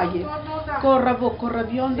karabaye. Korabo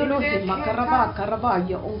kurabiondolo he makaraba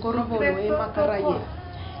karabaye. O kurabolo e makaraye.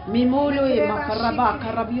 Mimolo e makaraba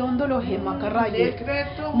karabiondolo he makaraye.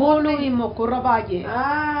 Molo e makurabaye.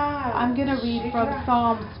 I'm going to read from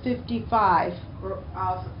Psalms 55.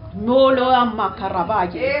 Molo e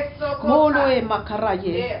makarabaye. Molo e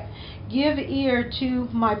makaraye. Give ear to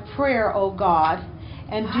my prayer, O God,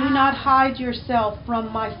 and do not hide yourself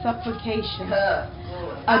from my supplication.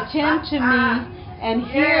 Attend to me and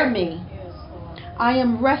hear me. I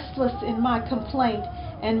am restless in my complaint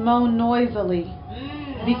and moan noisily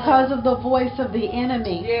because of the voice of the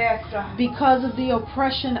enemy, because of the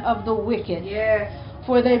oppression of the wicked.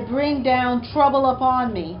 For they bring down trouble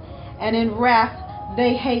upon me, and in wrath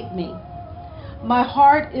they hate me. My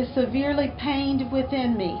heart is severely pained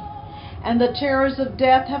within me, and the terrors of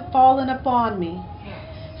death have fallen upon me.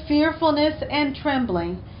 Fearfulness and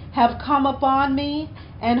trembling have come upon me,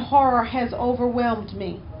 and horror has overwhelmed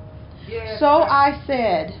me. So I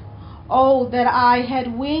said, oh, that I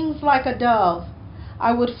had wings like a dove.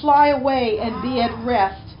 I would fly away and be at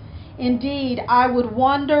rest Indeed, I would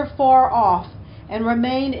wander far off and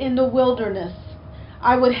remain in the wilderness.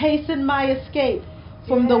 I would hasten my escape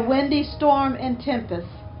from the windy storm and tempest.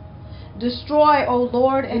 Destroy, O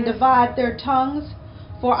Lord, and divide their tongues,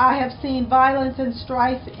 for I have seen violence and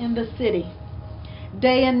strife in the city.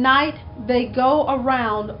 Day and night they go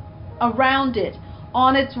around it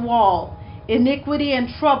on its wall. Iniquity and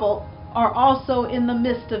trouble are also in the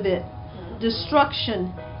midst of it.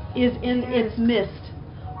 Destruction is in its midst.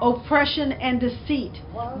 Oppression and deceit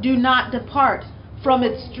do not depart from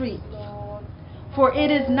its streets. For it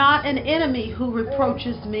is not an enemy who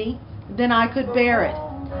reproaches me, then I could bear it.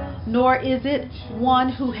 Nor is it one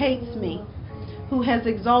who hates me, who has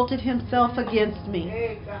exalted himself against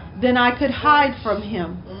me. Then I could hide from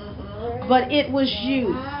him. But it was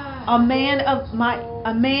you, a man my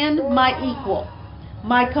equal,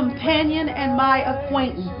 my companion and my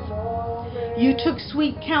acquaintance. We took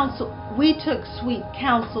sweet counsel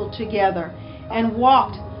together and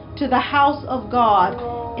walked to the house of God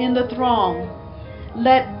in the throng.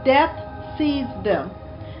 Let death seize them.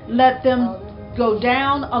 Let them go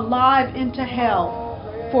down alive into hell.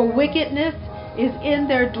 For wickedness is in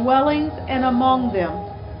their dwellings and among them.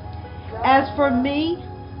 As for me,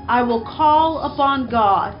 I will call upon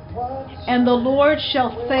God, and the Lord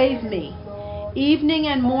shall save me. Evening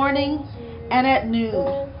and morning and at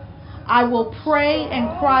noon, I will pray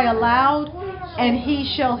and cry aloud, and he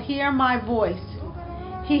shall hear my voice.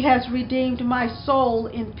 He has redeemed my soul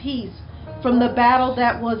in peace from the battle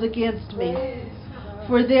that was against me.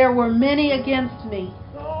 For there were many against me.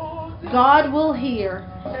 God will hear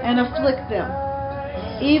and afflict them,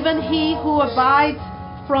 even he who abides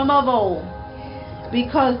from of old,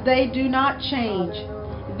 because they do not change.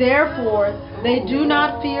 Therefore they do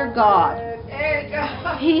not fear God.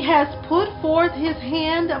 He has put forth his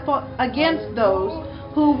hand against those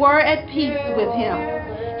who were at peace with him.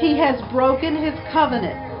 He has broken his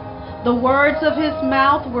covenant. The words of his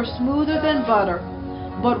mouth were smoother than butter,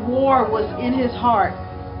 but war was in his heart.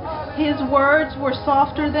 His words were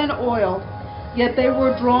softer than oil, yet they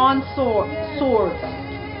were drawn swords.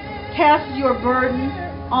 Cast your burden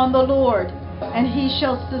on the Lord, and he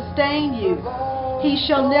shall sustain you. He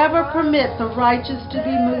shall never permit the righteous to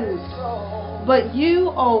be moved. But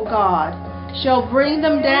you, O God, shall bring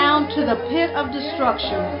them down to the pit of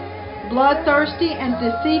destruction. Bloodthirsty and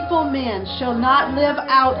deceitful men shall not live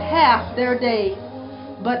out half their days.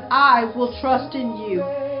 But I will trust in you,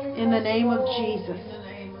 in the name of Jesus.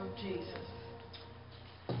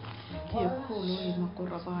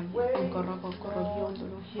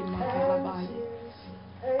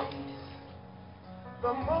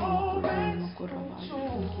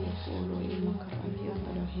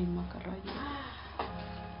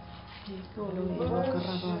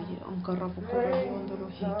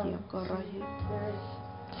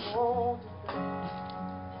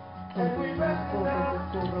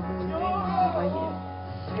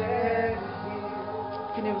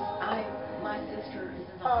 My sister is in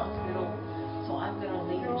the hospital, so I'm going to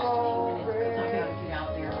leave in just a few minutes because I got to get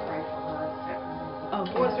out there and pray for her this afternoon.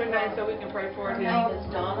 Okay. What's her name so we can pray for her? Her name is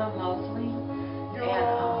Donna Mosley,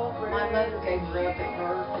 and my mother gave her up at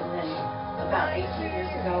birth, and then about 18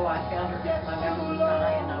 years ago I found her because my mother was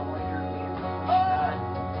dying, and I wanted her to meet her before she died.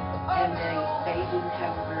 And they didn't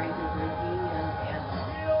have a very good reunion, and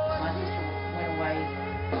my sister went away,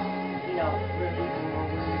 really even more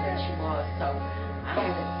wounded than she was, so I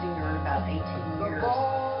haven't seen her in about 18 years.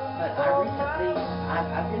 But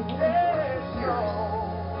I've been looking for her for years,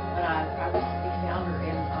 but I recently found her,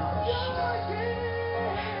 and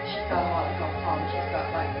she's got a lot of health problems. She's got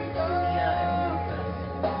like leukemia and lupus,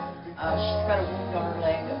 and she's got a wound on her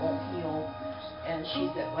leg that won't heal, and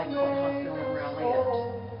she's at Lake Point Hospital in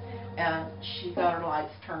Rowlett. And she got her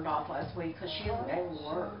lights turned off last week because she isn't able to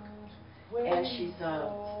work, and she's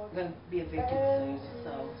going to be evicted soon.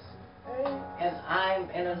 So, and I'm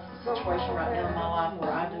in a situation right now in my life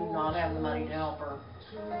where I do not have the money to help her,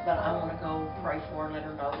 but I want to go pray for her and let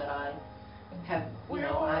her know that I have,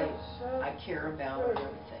 I care about her and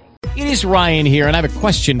everything. It is Ryan here, and I have a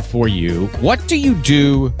question for you. What do you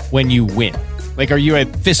do when you win? Like, are you a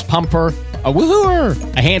fist pumper, a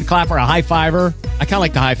woohooer, a hand clapper, a high fiver? I kind of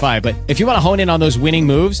like the high five, but if you want to hone in on those winning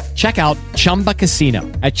moves, check out Chumba Casino.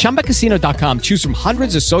 At ChumbaCasino.com, choose from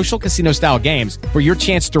hundreds of social casino-style games for your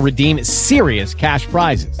chance to redeem serious cash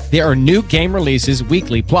prizes. There are new game releases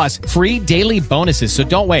weekly, plus free daily bonuses, so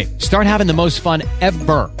don't wait. Start having the most fun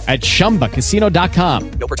ever at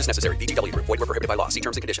ChumbaCasino.com. No purchase necessary. VGW Group. Void where prohibited by law. See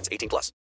terms and conditions. 18+.